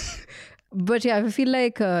issues. But yeah, I feel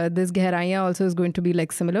like this Gehraiyaan also is going to be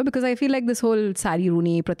similar, because I feel like this whole Sally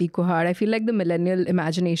Rooney, Pratik Kuhad, I feel like the millennial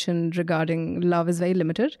imagination regarding love is very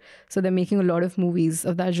limited. So they're making a lot of movies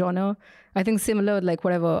of that genre. I think similar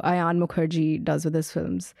whatever Ayan Mukherjee does with his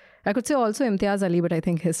films. I could say also Imtiaz Ali, but I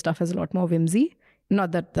think his stuff has a lot more whimsy.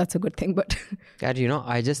 Not that that's a good thing, but... God,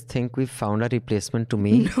 I just think we found a replacement to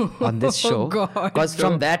me on this show. God, Because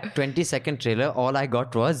from that 20-second trailer, all I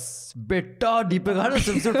got was, Beta, Deepika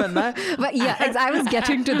swimsuit pehna hai. But yeah, I was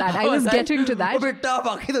getting to that. I was getting to that. Oh, beta,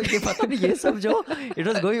 baki to ye pata nahi, ye samjho. It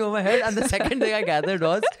was going over my head. And the second thing I gathered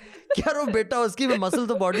was, यार वो बेटा उसकी muscle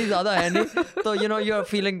तो body ज्यादा है नहीं तो you are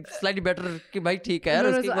feeling slightly better कि भाई ठीक है यार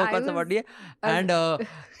उसकी वो कौन सा बॉडी है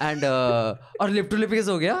एंड और लिप टू लिप किस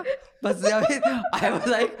हो गया बस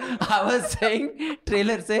I was saying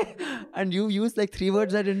trailer से and you used 3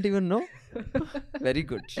 words I didn't even know. Very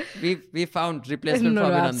good. We found replacement for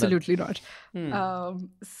Abhinandan. Absolutely not.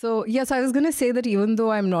 So yes, I was going to say that even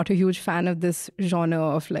though I'm not a huge fan of this genre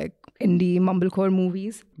of indie mumblecore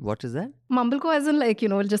movies. What is that? Mumblecore as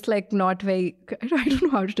in just not very, I don't know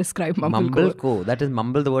how to describe mumblecore. Mumblecore. That is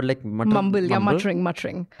mumble, the word Mumble, yeah,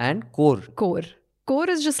 muttering. And core. Core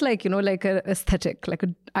is just a aesthetic,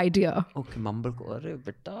 an idea. Okay, mumblecore. Arre,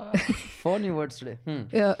 beta. 4 new words today.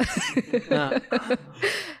 Yeah.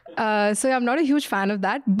 So yeah, I'm not a huge fan of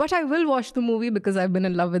that, but I will watch the movie because I've been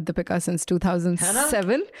in love with Deepika since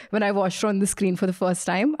 2007 when I watched her on the screen for the first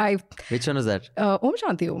time. Which one is that? Om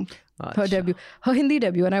Shanti Om, her debut, her Hindi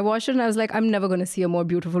debut. And I watched it and I was like, I'm never going to see a more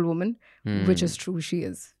beautiful woman, which is true. She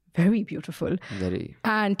is very beautiful. Very.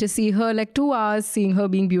 And to see her 2 hours, seeing her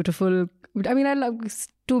being beautiful. I mean, I love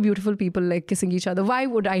two beautiful people like kissing each other. Why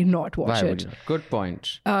would I not watch Why it? would you not? Good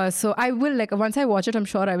point. So I will, like, once I watch it, I'm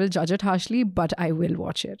sure I will judge it harshly, but I will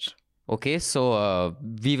watch it. Okay, so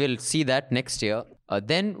we will see that next year.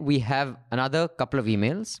 Then we have another couple of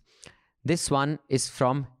emails. This one is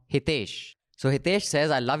from Hitesh. So Hitesh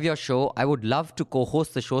says, I love your show. I would love to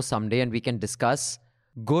co-host the show someday and we can discuss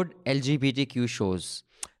good LGBTQ shows.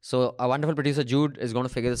 So our wonderful producer Jude is going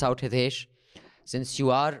to figure this out, Hitesh. Since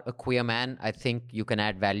you are a queer man, I think you can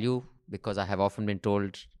add value because I have often been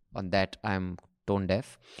told on that I'm tone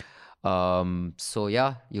deaf. So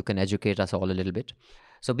yeah, you can educate us all a little bit.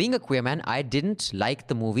 So being a queer man, I didn't like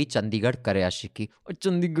the movie Chandigarh Kare Aashiki.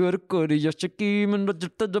 Chandigarh Kare Aashiki,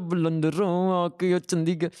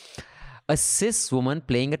 Chandigarh. A cis woman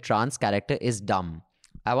playing a trans character is dumb.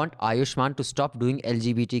 I want Ayushmann to stop doing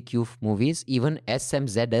LGBTQ movies. Even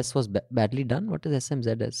SMZS was badly done. What is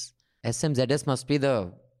SMZS? SMZS must be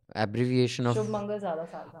the abbreviation of...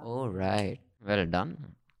 Oh, right. Well done.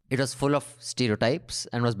 It was full of stereotypes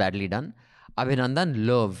and was badly done. Abhinandan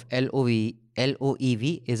Love, Loev,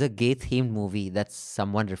 is a gay-themed movie that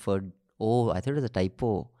someone referred... Oh, I thought it was a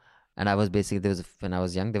typo. And I was basically... when I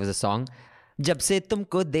was young, there was a song... जब से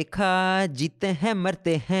तुमको देखा जीते हैं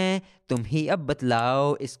मरते हैं तुम ही अब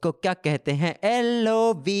बतलाओ इसको क्या कहते हैं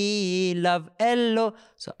LOV love LO.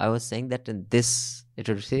 So I was saying that in this it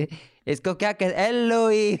would say इसको क्या कहते हैं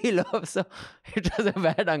LOV love. So it was a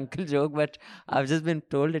bad uncle joke, but I've just been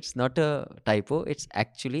told it's not a typo, it's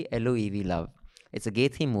actually LOEV love. It's a gay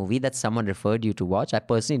theme movie that someone referred you to watch. I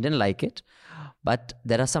personally didn't like it, but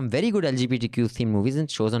there are some very good LGBTQ themed movies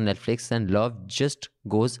and shows on Netflix, and love just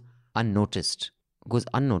goes unnoticed.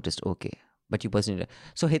 Okay, but you personally...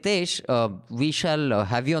 So Hitesh, we shall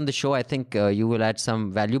have you on the show. I think you will add some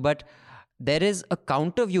value, but there is a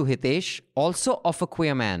counter view, Hitesh, also of a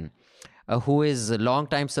queer man who is a long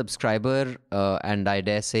time subscriber and I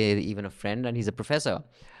dare say even a friend, and he's a professor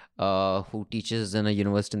who teaches in a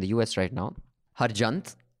university in the US right now.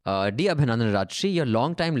 Harjant, dear Abhinandan Rajshri, your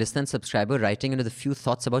long time listener and subscriber writing into the few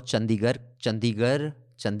thoughts about Chandigarh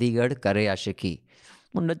Kare Aashiki.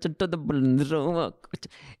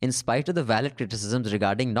 In spite of the valid criticisms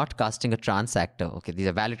regarding not casting a trans actor, okay, these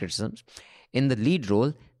are valid criticisms, in the lead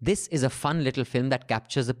role, this is a fun little film that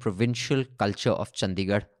captures the provincial culture of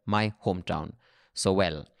Chandigarh, my hometown, so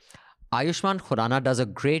well. Ayushmann Khurrana does a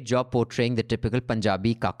great job portraying the typical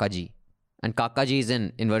Punjabi Kakaji. And Kakaji is,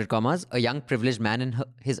 in inverted commas, a young privileged man in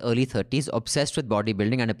his early 30s, obsessed with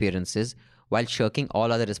bodybuilding and appearances, while shirking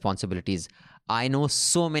all other responsibilities. I know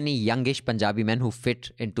so many youngish Punjabi men who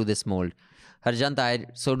fit into this mold. Harjant,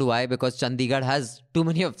 so do I, because Chandigarh has too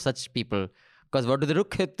many of such people. Because what do they do?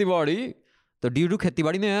 Kheti badi. So do you do kheti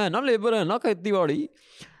badi? No labor, no kheti badi.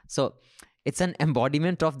 So it's an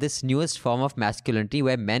embodiment of this newest form of masculinity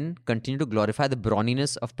where men continue to glorify the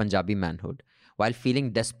brawniness of Punjabi manhood while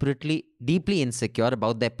feeling deeply insecure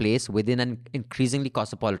about their place within an increasingly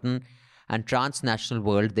cosmopolitan and transnational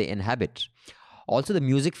world they inhabit. Also, the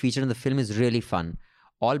music featured in the film is really fun.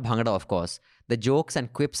 All Bhangra, of course. The jokes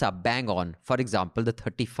and quips are bang on. For example, the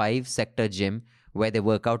 35-sector gym where they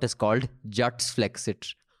work out is called Juts Flex It.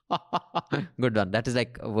 Good one. That is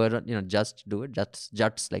like a word, just do it.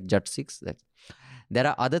 Juts like Jut 6. There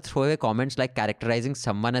are other throwaway comments like characterizing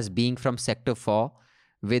someone as being from Sector 4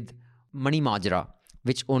 with Mani Majra,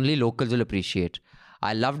 which only locals will appreciate.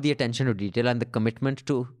 I loved the attention to detail and the commitment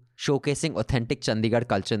to showcasing authentic Chandigarh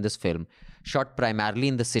culture in this film. Shot primarily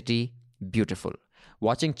in the city, beautiful.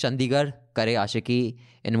 Watching Chandigarh Kare Aashiki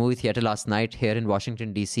in a movie theatre last night here in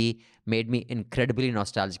Washington, D.C. made me incredibly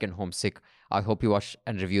nostalgic and homesick. I hope you watch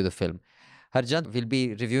and review the film. Harjant will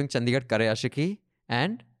be reviewing Chandigarh Kare Aashiki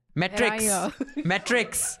and Metrics.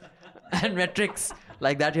 Metrics. And Metrics.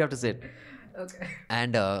 Like that you have to say it. Okay.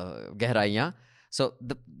 And Gehraiyaan. So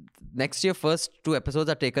the next year, first 2 episodes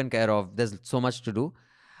are taken care of. There's so much to do.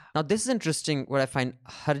 Now, this is interesting. What I find,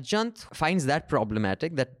 Harjant finds that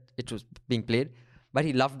problematic that it was being played, but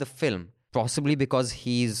he loved the film, possibly because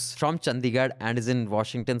he's from Chandigarh and is in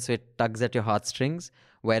Washington, so it tugs at your heartstrings,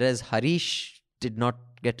 whereas Harish did not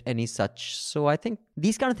get any such. So I think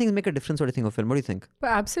these kind of things make a difference. What do you think of film? What do you think?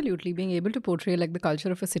 Well, absolutely. Being able to portray like the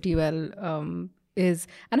culture of a city well is,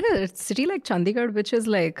 and a city like Chandigarh, which is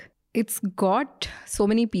like, it's got so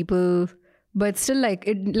many people, but still like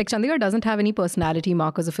Chandigarh doesn't have any personality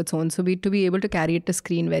markers of its own. So to be able to carry it to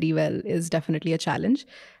screen very well is definitely a challenge.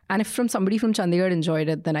 And if somebody from Chandigarh enjoyed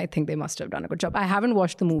it, then I think they must have done a good job. I haven't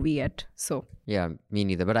watched the movie yet, so. Yeah, me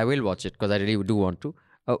neither, but I will watch it because I really do want to.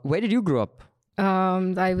 Where did you grow up?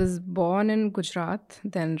 I was born in Gujarat,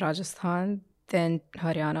 then Rajasthan, then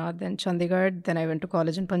Haryana, then Chandigarh. Then I went to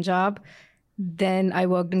college in Punjab. Then I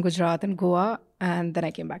worked in Gujarat and Goa, and then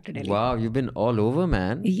I came back to Delhi. Wow, you've been all over,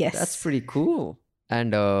 man. Yes. That's pretty cool.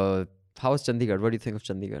 And how's Chandigarh? What do you think of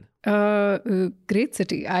Chandigarh? Great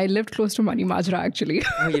city. I lived close to Mani Majra, actually.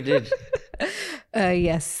 Oh, you did?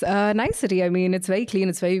 Yes. Nice city. I mean, it's very clean.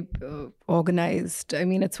 It's very organized. I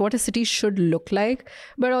mean, it's what a city should look like.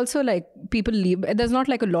 But also, like, people leave. There's not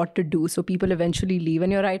like a lot to do. So people eventually leave.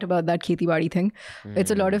 And you're right about that kheti badi thing.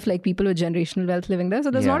 It's a lot of like people with generational wealth living there.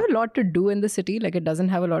 So there's not a lot to do in the city. Like, it doesn't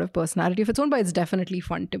have a lot of personality of its own, but it's definitely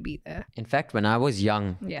fun to be there. In fact, when I was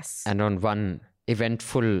young, Yes. and on one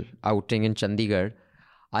eventful outing in Chandigarh,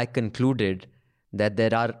 I concluded that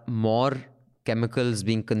there are more chemicals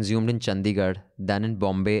being consumed in Chandigarh than in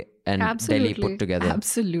Bombay and Delhi put together.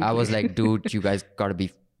 Absolutely. I was like, dude, you guys gotta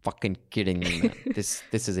be fucking kidding me, man. This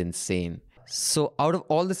is insane. So out of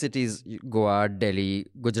all the cities, Goa, Delhi,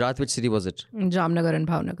 Gujarat, which city was it? Jamnagar and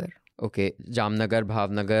Bhavnagar. Okay, Jamnagar,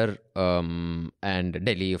 Bhavnagar, and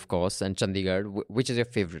Delhi, of course, and Chandigarh. Which is your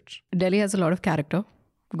favorite? Delhi has a lot of character.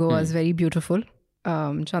 Goa is very beautiful.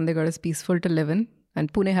 Chandigarh is peaceful to live in.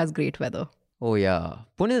 And Pune has great weather. Oh yeah,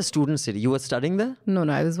 Pune is a student city. You were studying there? No,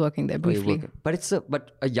 I was working there briefly. But it's a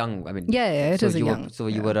young. I mean, Yeah, it is a young.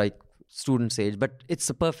 You were like student's age, but it's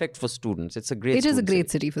perfect for students. It's a great. It is a student great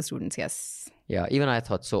city. city for students. Yes. Yeah, even I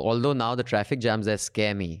thought so. Although now the traffic jams there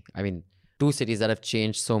scare me. I mean, two cities that have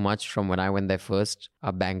changed so much from when I went there first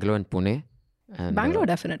are Bangalore and Pune. And, Bangalore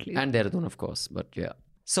definitely. And Dehradun, of course. But yeah.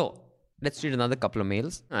 So let's read another couple of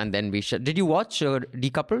mails, and then we should. Did you watch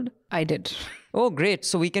Decoupled? I did. Oh, great.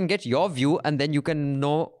 So we can get your view, and then you can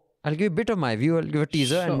know. I'll give you a bit of my view. I'll give a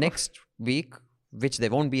teaser. Sure. And next week, which there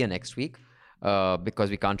won't be a next week because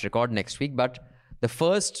we can't record next week, but the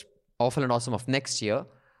first Awful and Awesome of next year,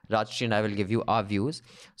 Rajshri and I will give you our views.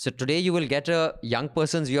 So today you will get a young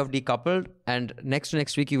person's view of Decoupled, and next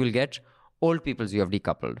week you will get old people's view of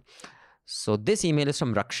Decoupled. So this email is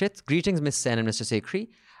from Rakshit. Greetings, Miss Sen and Mr. Sekhri.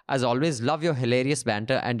 As always, love your hilarious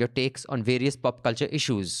banter and your takes on various pop culture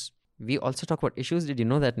issues. We also talk about issues. Did you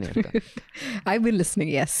know that, Neerka? I've been listening,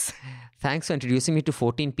 yes. Thanks for introducing me to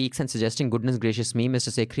 14 Peaks and suggesting goodness gracious me. Mr.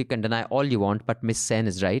 Sekhri can deny all you want, but Miss Sen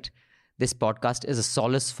is right. This podcast is a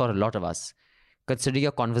solace for a lot of us. Consider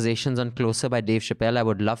your conversations on Closer by Dave Chappelle. I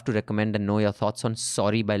would love to recommend and know your thoughts on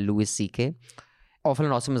Sorry by Louis C.K. Awful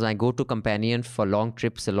and Awesome is my go-to companion for long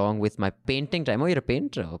trips along with my painting time. Oh, you're a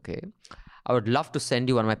painter? Okay. I would love to send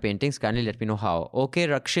you one of my paintings. Kindly let me know how. Okay,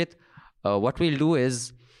 Rakshit. What we'll do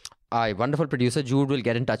is, our wonderful producer Jude will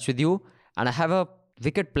get in touch with you, and I have a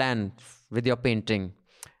wicked plan with your painting.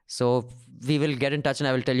 So we will get in touch, and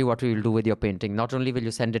I will tell you what we will do with your painting. Not only will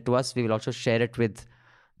you send it to us, we will also share it with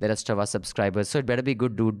the rest of our subscribers. So it better be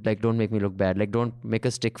good, dude. Like, don't make me look bad. Like, don't make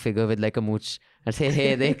a stick figure with like a mooch and say,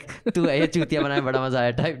 hey, dekh, tu ye chutiya banaya, bada maza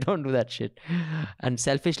aaya type. Don't do that shit. And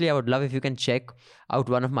selfishly, I would love if you can check out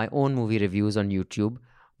one of my own movie reviews on YouTube.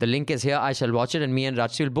 The link is here. I shall watch it, and me and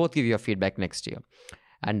Rajshri will both give you your feedback next year.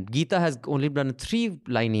 And Geeta has only done a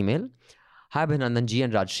 3-line email. Hi, Abhinandan ji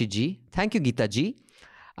and Rajshri ji. Thank you, Geeta ji.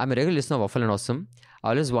 I'm a regular listener of Awful and Awesome. I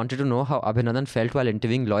always wanted to know how Abhinandan felt while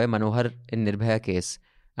interviewing lawyer Manohar in Nirbhaya case,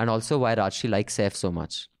 and also why Rajshri likes Saif so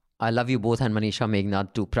much. I love you both, and Manisha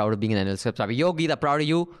Meghnad too. Proud of being an NL subscriber. Yo, Geeta, proud of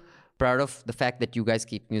you. Proud of the fact that you guys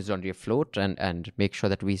keep News Laundry afloat and make sure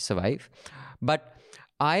that we survive. But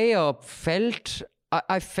I felt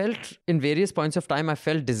in various points of time, I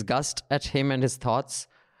felt disgust at him and his thoughts,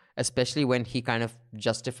 especially when he kind of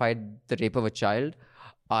justified the rape of a child.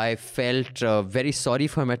 I felt very sorry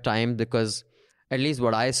for him at times, because at least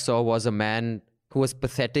what I saw was a man who was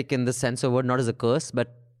pathetic in the sense of word, not as a curse,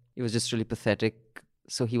 but he was just really pathetic.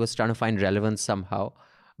 So he was trying to find relevance somehow.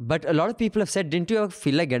 But a lot of people have said, didn't you ever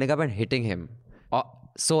feel like getting up and hitting him? Or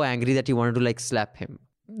so angry that you wanted to like slap him?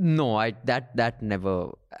 No, that never.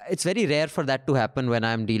 It's very rare for that to happen when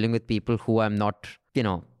I'm dealing with people who I'm not,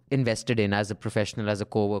 invested in as a professional, as a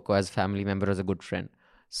co-worker, as a family member, as a good friend.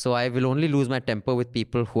 So I will only lose my temper with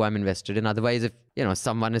people who I'm invested in. Otherwise, if,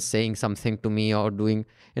 someone is saying something to me or doing...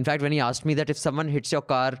 In fact, when he asked me that if someone hits your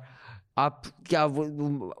car,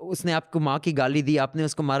 उसने आपको माँ की गाली दी, आपने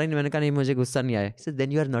उसको मारा नहीं, मैंने कहा नहीं, मुझे गुस्सा नहीं आया. He said,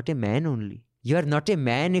 then you are not a man only. You are not a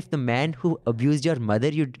man if the man who abused your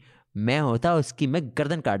mother, मैं होता उसकी मैं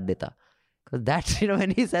गर्दन काट देता. Because that,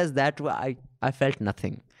 when he says that, I felt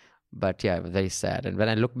nothing. But yeah, it was very sad. And when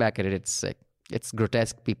I look back at it, it's like, it's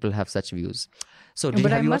grotesque. People have such views. So,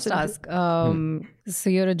 but I must ask, so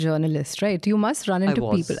you're a journalist, right? You must run into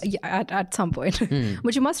people at some point,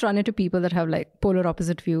 but you must run into people that have like polar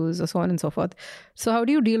opposite views or so on and so forth. So how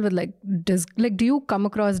do you deal with do you come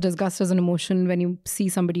across disgust as an emotion when you see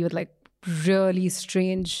somebody with like really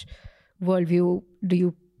strange worldview? Do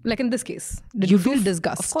you Like in this case, did you feel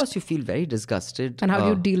disgust? Of course, you feel very disgusted. And how do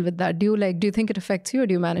you deal with that? Do you think it affects you, or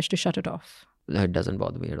do you manage to shut it off? No, it doesn't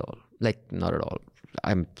bother me at all. Like, not at all.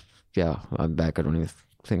 I'm back. I don't even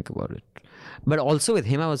think about it. But also with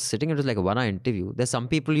him, I was sitting, it was like a 1-hour interview. There's some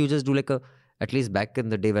people you just do like at least back in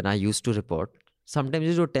the day when I used to report, sometimes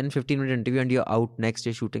you do a 10-15 minute interview and you're out next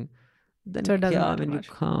day shooting. Then so it doesn't matter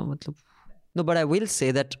much. No, but I will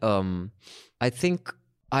say that I think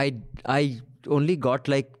I only got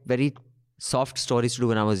like very soft stories to do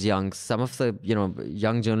when I was young. Some of the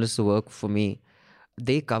young journalists who work for me,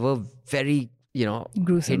 they cover very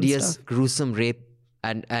hideous, gruesome rape,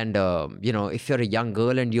 and if you're a young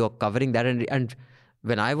girl and you're covering that, and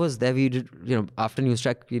when I was there, we did after News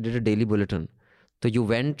Track we did a daily bulletin. So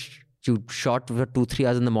you shot for 2-3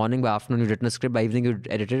 hours in the morning. By afternoon, you'd written a script. By evening, you'd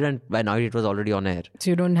edited it. And by night, it was already on air. So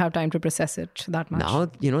you don't have time to process it that much.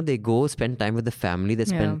 Now, they go spend time with the family. They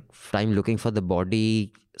spend time looking for the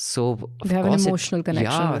body. So, they have an emotional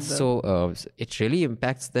connection with them. So it really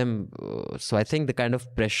impacts them. So I think the kind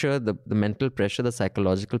of pressure, the mental pressure, the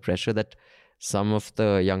psychological pressure that some of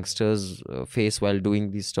the youngsters face while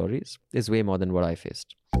doing these stories is way more than what I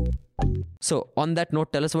faced. So on that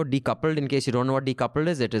note, tell us about Decoupled. In case you don't know what Decoupled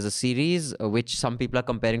is, it is a series which some people are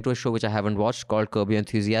comparing to a show which I haven't watched called Curb Your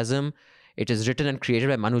Enthusiasm. It is written and created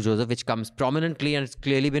by Manu Joseph, which comes prominently, and it's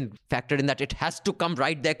clearly been factored in that it has to come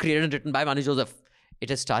right there, created and written by Manu Joseph. It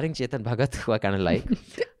is starring Chetan Bhagat, who I kind of like.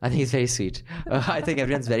 I think he's very sweet. I think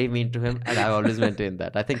everyone's very mean to him, and I've always maintained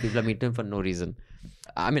that. I think people are mean to him for no reason.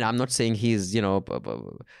 I mean, I'm not saying he's,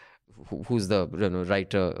 who's the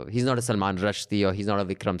writer. He's not a Salman Rushdie, or he's not a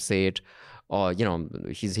Vikram Seth, or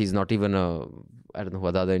he's not even I don't know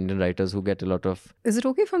what other Indian writers who get a lot of. Is it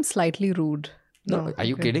okay if I'm slightly rude? No, are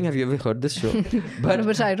you kidding? Have you ever heard this show?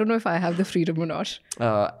 But I don't know if I have the freedom or not.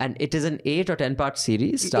 And it is an 8 or 10 part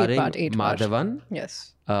series starring Madhavan.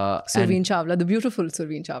 Yes. Surveen Chawla, the beautiful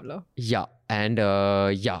Surveen Chawla. Yeah, and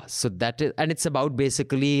so that is, and it's about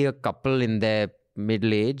basically a couple in their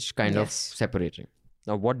middle age kind of separating.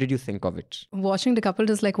 Now, what did you think of it? Watching Decoupled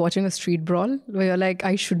is like watching a street brawl where you're like,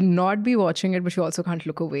 I should not be watching it, but you also can't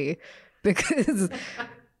look away because,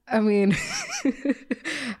 I mean,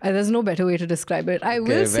 there's no better way to describe it. I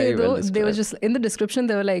will say though, they were just, in the description,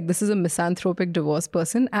 they were like, this is a misanthropic divorced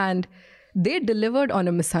person, and they delivered on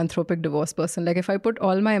a misanthropic divorced person. Like if I put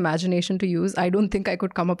all my imagination to use, I don't think I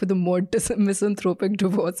could come up with a more misanthropic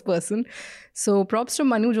divorced person. So props to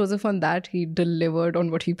Manu Joseph on that. He delivered on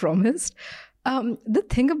what he promised. The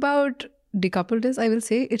thing about Decoupled is, I will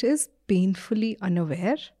say, it is painfully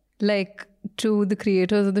unaware. Like, to the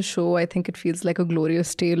creators of the show, I think it feels like a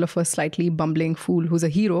glorious tale of a slightly bumbling fool who's a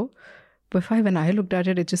hero. But when I looked at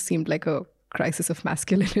it, it just seemed like a crisis of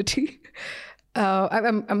masculinity.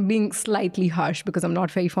 I'm being slightly harsh because I'm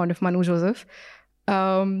not very fond of Manu Joseph.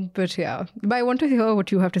 But I want to hear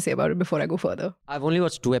what you have to say about it before I go further. I've only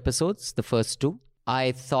watched 2 episodes, the first 2.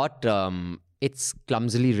 I thought it's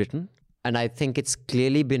clumsily written. And I think it's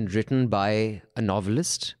clearly been written by a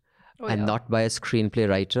novelist not by a screenplay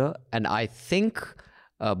writer. And I think,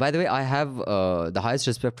 by the way, I have the highest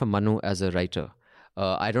respect for Manu as a writer.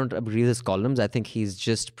 I don't agree with his columns. I think he's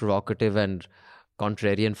just provocative and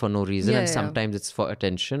contrarian for no reason. And sometimes it's for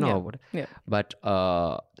attention or whatever. Yeah. But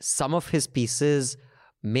some of his pieces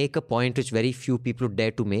make a point which very few people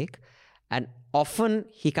dare to make. And often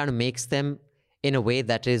he kind of makes them in a way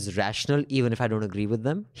that is rational, even if I don't agree with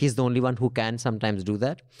them. He's the only one who can sometimes do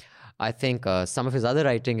that. I think some of his other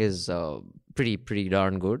writing is pretty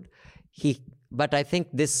darn good. But I think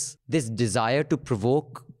this desire to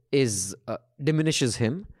provoke diminishes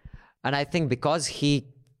him. And I think because he,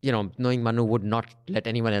 knowing Manu would not let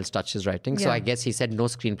anyone else touch his writing. So I guess he said, no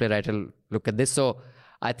screenplay writer will look at this. So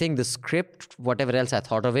I think the script, whatever else I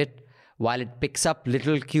thought of it, while it picks up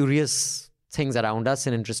little curious things around us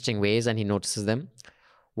in interesting ways and he notices them,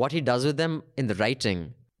 what he does with them in the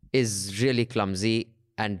writing is really clumsy,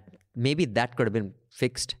 and maybe that could have been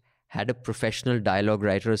fixed had a professional dialogue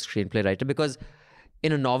writer or screenplay writer, because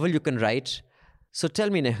in a novel you can write. So tell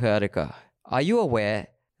me, Niharika, are you aware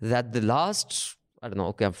that the last, I don't know,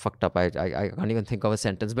 okay, I'm fucked up, I can't even think of a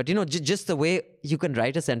sentence, but just the way you can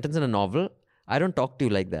write a sentence in a novel, I don't talk to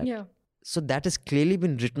you like that. Yeah. So that has clearly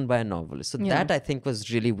been written by a novelist. So that I think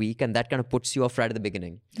was really weak, and that kind of puts you off right at the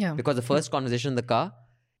beginning. Yeah. Because the first conversation in the car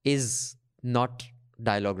is not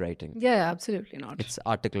dialogue writing. Yeah, absolutely not. It's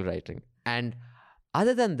article writing. And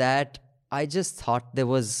other than that, I just thought it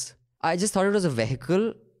was a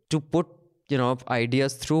vehicle to put,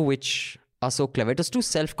 ideas through which are so clever. It was too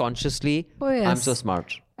self-consciously, I'm so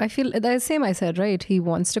smart. I feel the same I said, right? He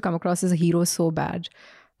wants to come across as a hero so bad.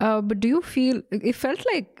 But do you feel it felt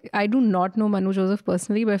like, I do not know Manu Joseph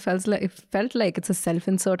personally, but it felt like it's a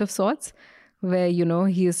self-insert of sorts, where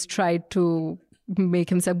he has tried to make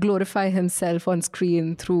himself glorify himself on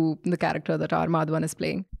screen through the character that R. Madhavan is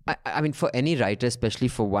playing. I mean, for any writer, especially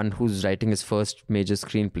for one who's writing his first major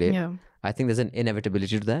screenplay, Yeah. I think there's an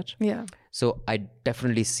inevitability to that. Yeah. So I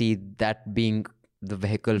definitely see that being the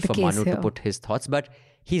vehicle for case Manu here. to put his thoughts. But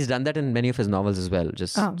he's done that in many of his novels as well,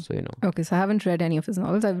 just so you know. Okay, so I haven't read any of his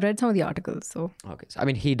novels. I've read some of the articles. So Okay. So, I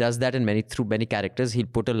mean, he does that through many characters. He'll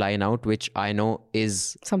put a line out, which I know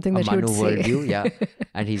is something a that you Manu would say. worldview. Yeah.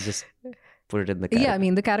 And he's just put it in the character. Yeah, I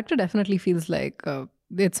mean, the character definitely feels like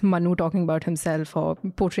it's Manu talking about himself or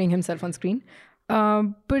portraying himself on screen.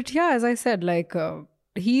 But yeah, as I said, like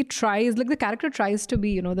he tries, like the character tries to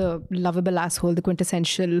be, the lovable asshole, the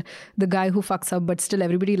quintessential, the guy who fucks up, but still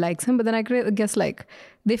everybody likes him. But then I guess like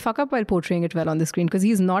they fuck up while portraying it well on the screen because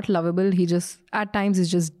he's not lovable. He just, at times,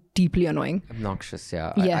 is just deeply annoying. Obnoxious,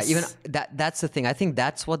 yeah. Yes. Even that's the thing. I think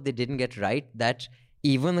that's what they didn't get right, that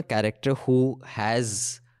even a character who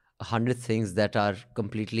has 100 things that are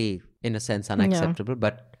completely, in a sense, unacceptable.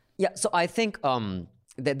 But yeah, so I think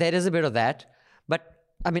there is a bit of that. But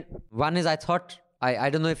I mean, one is I thought,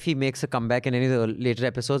 I don't know if he makes a comeback in any of the later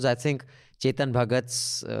episodes. I think Chetan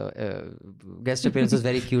Bhagat's guest appearance was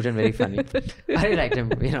very cute and very funny. I really liked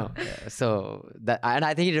him, So and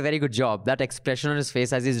I think he did a very good job. That expression on his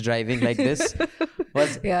face as he's driving like this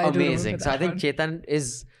was Yeah, I do remember amazing. So I that think one. Chetan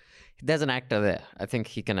is, there's an actor there. I think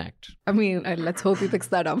he can act. I mean, let's hope he picks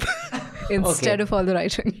that up instead of all the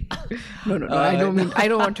writing. No, I don't mean. I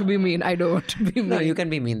don't want to be mean. I don't want to be mean. No, you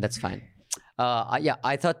can be mean. That's fine. Yeah,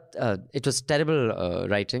 I thought it was terrible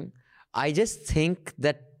writing. I just think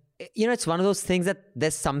that, it's one of those things that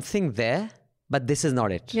there's something there, but this is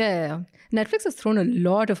not it. Yeah. Netflix has thrown a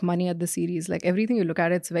lot of money at the series. Like everything you look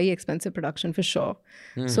at, it's very expensive production for sure.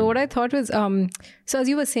 So what I thought was, so as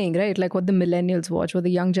you were saying, right, like what the millennials watch, what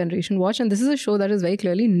the young generation watch, and this is a show that is very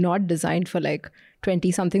clearly not designed for like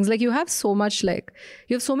 20 somethings. Like you have so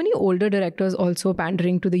many older directors also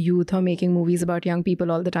pandering to the youth or making movies about young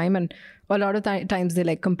people all the time. And a lot of times they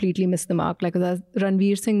like completely miss the mark. Like the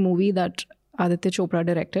Ranveer Singh movie that Aditya Chopra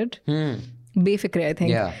directed. Befikre, I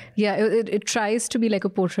think. Yeah, it tries to be like a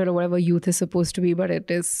portrait of whatever youth is supposed to be, but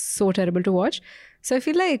it is so terrible to watch. So I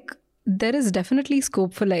feel like there is definitely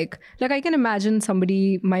scope for like I can imagine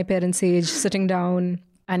somebody my parents' age sitting down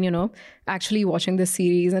and actually watching this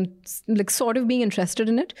series and like sort of being interested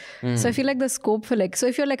in it. So I feel like the scope for so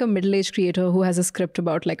if you're like a middle-aged creator who has a script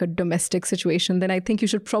about like a domestic situation, then I think you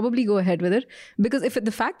should probably go ahead with it, because if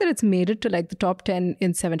the fact that it's made it to like the top 10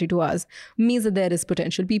 in 72 hours means that there is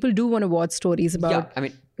potential. People do want to watch stories about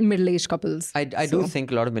middle-aged couples. I do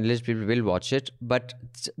think a lot of middle-aged people will watch it, but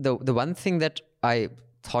the one thing that I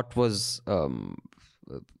thought was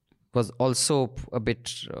also a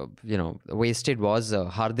bit, wasted was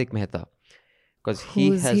Hardik Mehta, because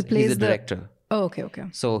he's a director. Oh, okay.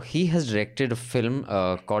 So he has directed a film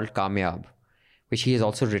called Kamyab, which he has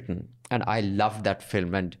also written, and I loved that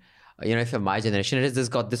film. And if you're my generation, it has just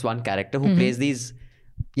got this one character who plays these,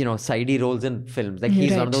 sidey roles in films. Like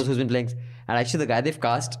he's one of those who's been playing. And actually, the guy they've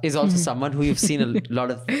cast is also someone who you've seen a lot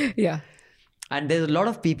of. Yeah. And there's a lot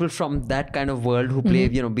of people from that kind of world who play,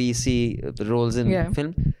 BC roles in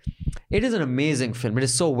film. It is an amazing film. It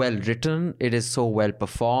is so well written. It is so well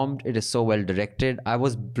performed. It is so well directed. I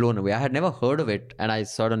was blown away. I had never heard of it, and I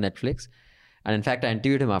saw it on Netflix. And in fact, I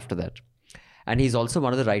interviewed him after that. And he's also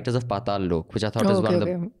one of the writers of Patal Lok, which I thought is one of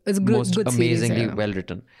the most good amazingly series, well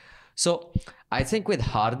written. So I think with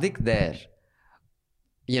Hardik there,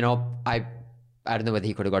 I don't know whether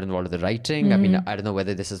he could have got involved with the writing. I mean, I don't know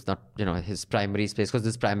whether this is not, his primary space, because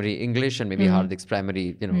this is primary English, and maybe Hardik's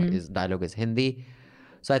primary, his dialogue is Hindi.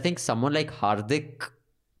 So I think someone like Hardik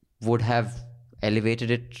would have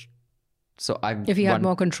elevated it. So if he had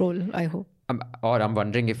more control, I hope. I'm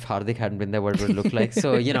wondering if Hardik hadn't been there, what would it look like?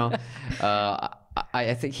 So, I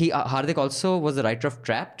think Hardik also was the writer of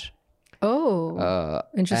Trapped. Oh,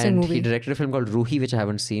 interesting movie. He directed a film called Ruhi, which I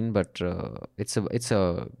haven't seen, but it's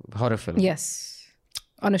a horror film. Yes.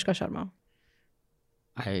 Anushka Sharma.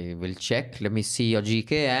 I will check. Let me see your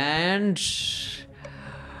GK and...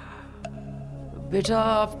 बेटा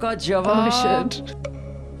आपका जवाब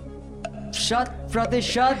शत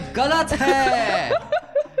प्रतिशत गलत है.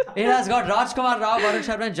 It has got Rajkumar Rao, Varun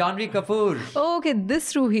Sharma, and Janvi Kapoor. Oh, okay,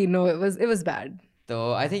 this Ruhi, no, it was bad.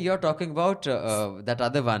 So I think you're talking about that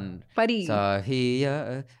other one. Pari.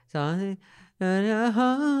 Sahiya,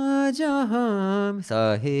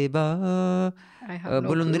 Sahiba. I have no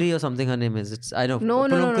Bulundri clue. or something her name is. I know. No,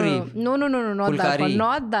 Pulunkuri. not that Pulkari. one.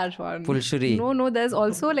 Not that one. Pulshuri. No. There's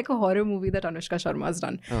also like a horror movie that Anushka Sharma has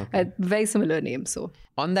done. Okay. Very similar name. So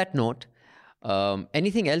On that note,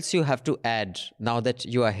 anything else you have to add now that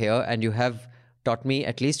you are here and you have taught me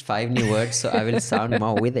at least 5 new words, so I will sound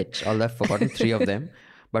more with it. Although I've forgotten 3 of them.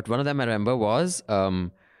 But one of them I remember was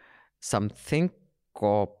something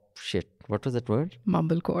shit. What was that word?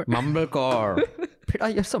 Mumblecore. Mumblecore.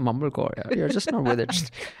 Pita, you're so mumblecore. Yeah. You're just not with it.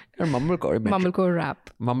 You're mumblecore. Mumblecore rap.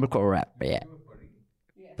 Mumblecore rap. Yeah.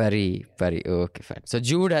 Pari. Okay, fine. So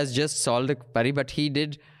Jude has just solved the Pari, but he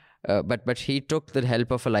did. But he took the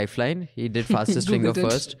help of a lifeline. He did fastest finger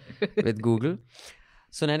first with Google.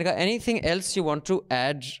 So Nanika, anything else you want to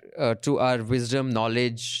add to our wisdom,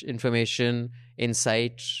 knowledge, information,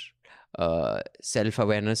 insight,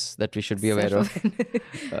 self-awareness that we should be aware of?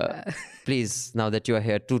 Please, now that you are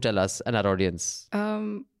here, to tell us and our audience.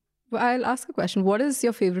 Well, I'll ask a question. What is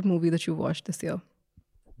your favorite movie that you watched this year?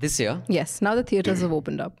 This year? Yes. Now the theaters have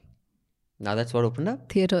opened up. Now that's what opened up?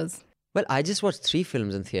 Theaters. Well, I just watched 3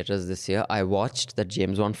 films in theaters this year. I watched that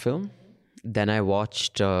James Bond film. Then I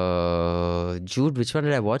watched Jude. Which one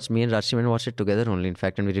did I watch? Me and Rashmi watched it together only, in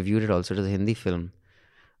fact, and we reviewed it also. It was a Hindi film.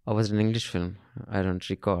 Or was it an English film? I don't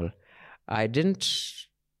recall. I didn't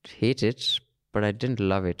hate it, but I didn't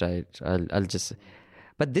love it. I'll just...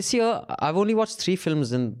 But this year, I've only watched 3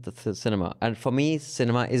 films in the cinema. And for me,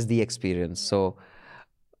 cinema is the experience. So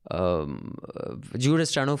Jude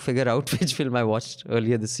is trying to figure out which film I watched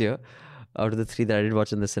earlier this year out of the 3 that I did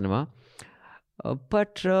watch in the cinema.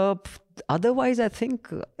 But otherwise, I think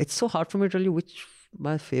it's so hard for me to tell you which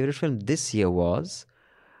my favorite film this year was.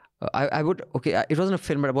 I would, okay, it wasn't a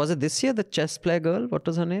film, but was it this year? The chess player girl, what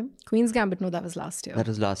was her name? Queen's Gambit. No, that was last year. That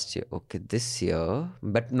was last year. Okay, this year.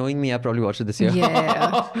 But knowing me, I probably watched it this year.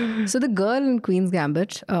 Yeah. So the girl in Queen's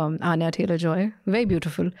Gambit, Anya Taylor-Joy, very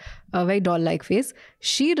beautiful, a very doll-like face.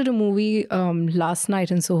 She did a movie last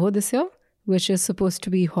night in Soho this year, which is supposed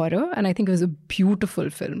to be horror. And I think it was a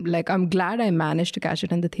beautiful film. Like, I'm glad I managed to catch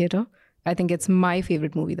it in the theater. I think it's my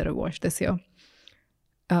favorite movie that I watched this year.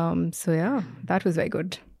 So yeah, that was very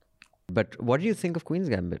good. But what do you think of Queen's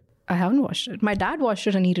Gambit? I haven't watched it. My dad watched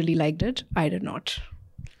it and he really liked it. I did not.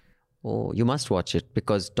 Oh, you must watch it,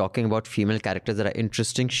 because talking about female characters that are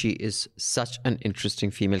interesting, she is such an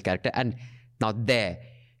interesting female character. And now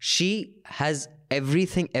she has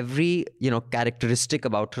everything, every, characteristic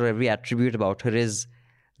about her, every attribute about her is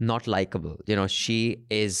not likable. She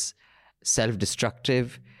is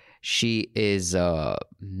self-destructive. She is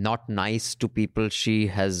not nice to people she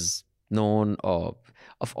has known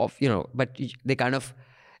but they kind of,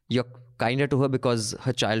 you're kinder to her because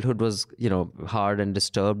her childhood was, hard and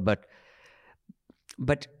disturbed,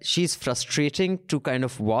 but she's frustrating to kind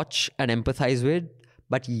of watch and empathize with,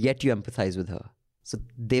 but yet you empathize with her. So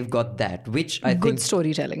they've got that, which I think... Good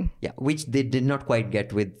storytelling. Yeah, which they did not quite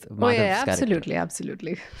get with Madhav's character.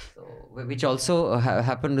 Absolutely. So, which also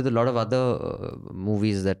happened with a lot of other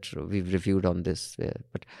movies that we've reviewed on this.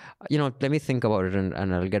 But, let me think about it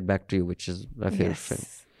and I'll get back to you, which is my favorite film.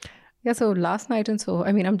 Yeah, so last night and so,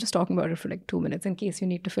 I'm just talking about it for like 2 minutes in case you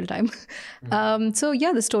need to fill time. So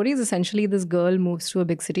yeah, the story is essentially this girl moves to a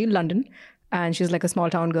big city, London, and she's like a small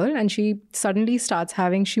town girl, and she suddenly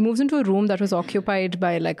she moves into a room that was occupied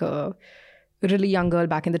by like a really young girl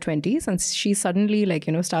back in the 20s, and she suddenly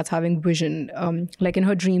starts having vision. Like in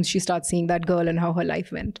her dreams, she starts seeing that girl and how her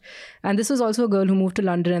life went. And this was also a girl who moved to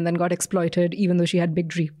London and then got exploited, even though she had big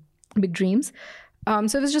dreams.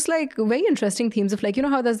 So it was just like very interesting themes of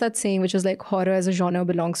how there's that saying which is like horror as a genre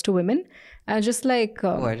belongs to women, and just like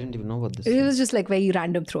I didn't even know what this it was just like very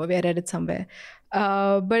random throwaway. I read it somewhere.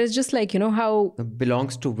 But it's just like, how...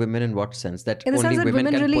 Belongs to women in what sense? That in the only sense that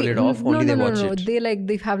women can really, pull it off, only they watch it?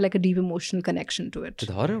 They have like a deep emotional connection to it. With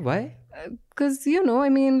horror? Why? Because,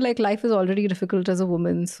 life is already difficult as a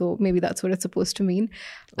woman, so maybe that's what it's supposed to mean.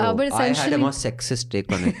 But essentially... I had a more sexist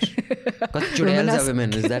take on it. Because Chudayals are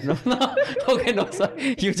women, is that no? Okay, no,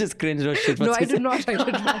 sorry. You just cringed. No, shit. No, I did not.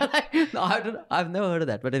 No, I've never heard of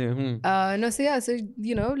that, but anyway. I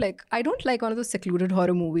don't like one of those secluded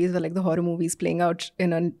horror movies where like the horror movie is playing out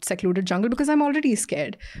in a secluded jungle because I'm already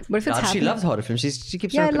scared. But if it's happening... She loves horror films. She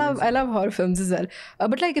keeps I love horror films as well.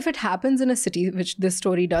 But like if it happens in a city, which this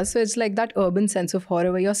story does, so it's like that urban sense of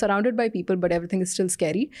horror where you're surrounded by people but everything is still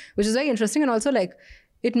scary, which is very interesting. And also like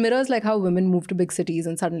it mirrors like how women move to big cities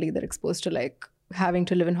and suddenly they're exposed to like having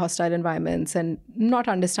to live in hostile environments and not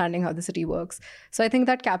understanding how the city works. So I think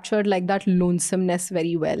that captured like that lonesomeness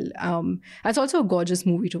very well. It's also a gorgeous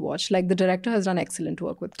movie to watch. Like the director has done excellent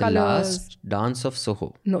work with The colors. Last Dance of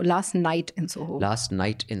Soho. No, Last Night in Soho. Last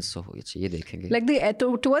Night in Soho. ये देखेंगे. Like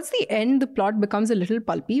towards the end, the plot becomes a little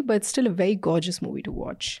pulpy, but it's still a very gorgeous movie to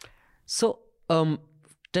watch. So,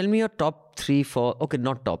 tell me your top 3, 4. Okay,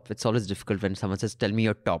 not top. It's always difficult when someone says, tell me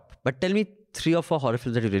your top. But tell me 3 or 4 horror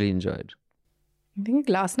films that you really enjoyed. I think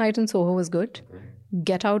Last Night in Soho was good.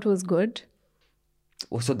 Get Out was good.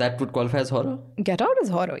 Oh, so that would qualify as horror? Get Out is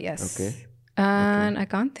horror, yes. Okay. And I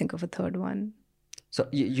can't think of a third one. So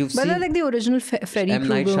you've But seen I like the original Freddy M.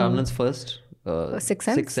 Night Krueger. Shyamalan's first Sixth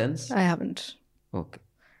Sense? Sixth Sense? I haven't. Okay.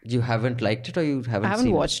 You haven't liked it or you haven't I haven't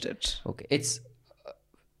seen watched it. Okay. It's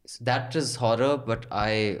that is horror, but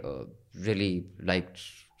I really liked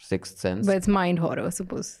Sixth Sense. But it's mind horror, I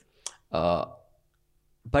suppose.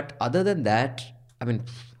 But other than that, I mean,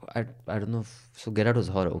 I don't know. So Get Out was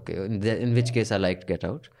horror, okay. In which case I liked Get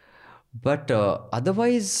Out. But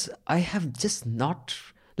otherwise, I have just not...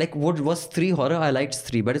 Like, what was 3 horror? I liked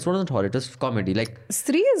 3, but it wasn't horror. It was comedy. Like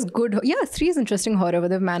 3 is good. Yeah, 3 is interesting horror, but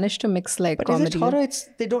they've managed to mix like but comedy. is it horror?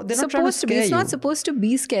 They're not trying to Supposed to be. scare It's you. not supposed to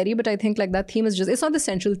be scary, but I think like that theme is just... It's not the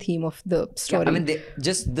central theme of the story. I mean,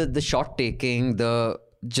 just the shot taking, the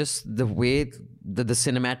way the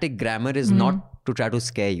cinematic grammar is not to try to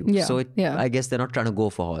scare you. Yeah, So yeah. I guess they're not trying to go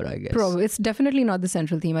for horror, I guess. Probably. It's definitely not the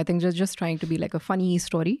central theme. I think just trying to be like a funny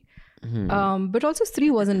story. But also 3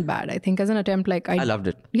 wasn't bad. I think as an attempt, like I loved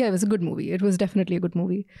it. Yeah, it was a good movie. It was definitely a good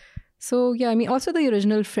movie. So yeah, I mean, also the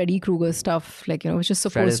original Freddy Krueger stuff, like, you know, which is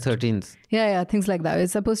Friday supposed the 13th. yeah, things like that.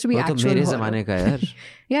 It's supposed to be वो तो actual मेरे horror. ज़माने का यार.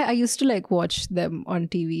 Yeah, I used to like watch them on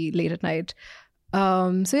TV late at night.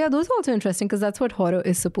 So yeah, those are also interesting because that's what horror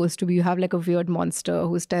is supposed to be. You have like a weird monster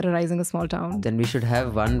who's terrorizing a small town. Then we should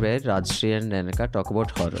have one where Rajshri and Renika talk about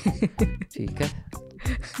horror. ठीक है?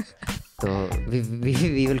 So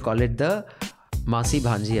we will call it the Masi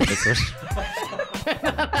Bhanji episode.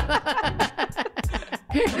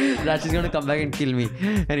 Rajshri's going to come back and kill me.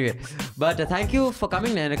 Anyway, but thank you for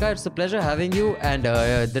coming, Renika. It's a pleasure having you. And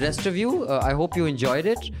the rest of you, I hope you enjoyed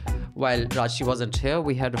it. While Rajshri wasn't here,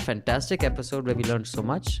 we had a fantastic episode where we learned so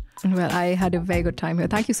much. Well, I had a very good time here.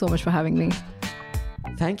 Thank you so much for having me.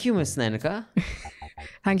 Thank you, Miss Renika.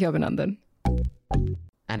 Thank you, Abhinandan.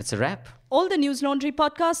 And it's a wrap. All the News Laundry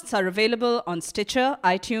podcasts are available on Stitcher,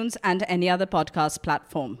 iTunes, and any other podcast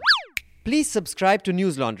platform. Please subscribe to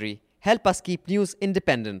News Laundry. Help us keep news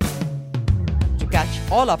independent. To catch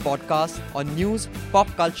all our podcasts on news, pop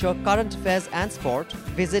culture, current affairs, and sport,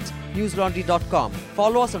 visit newslaundry.com.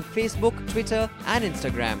 Follow us on Facebook, Twitter, and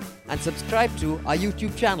Instagram, and subscribe to our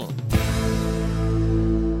YouTube channel.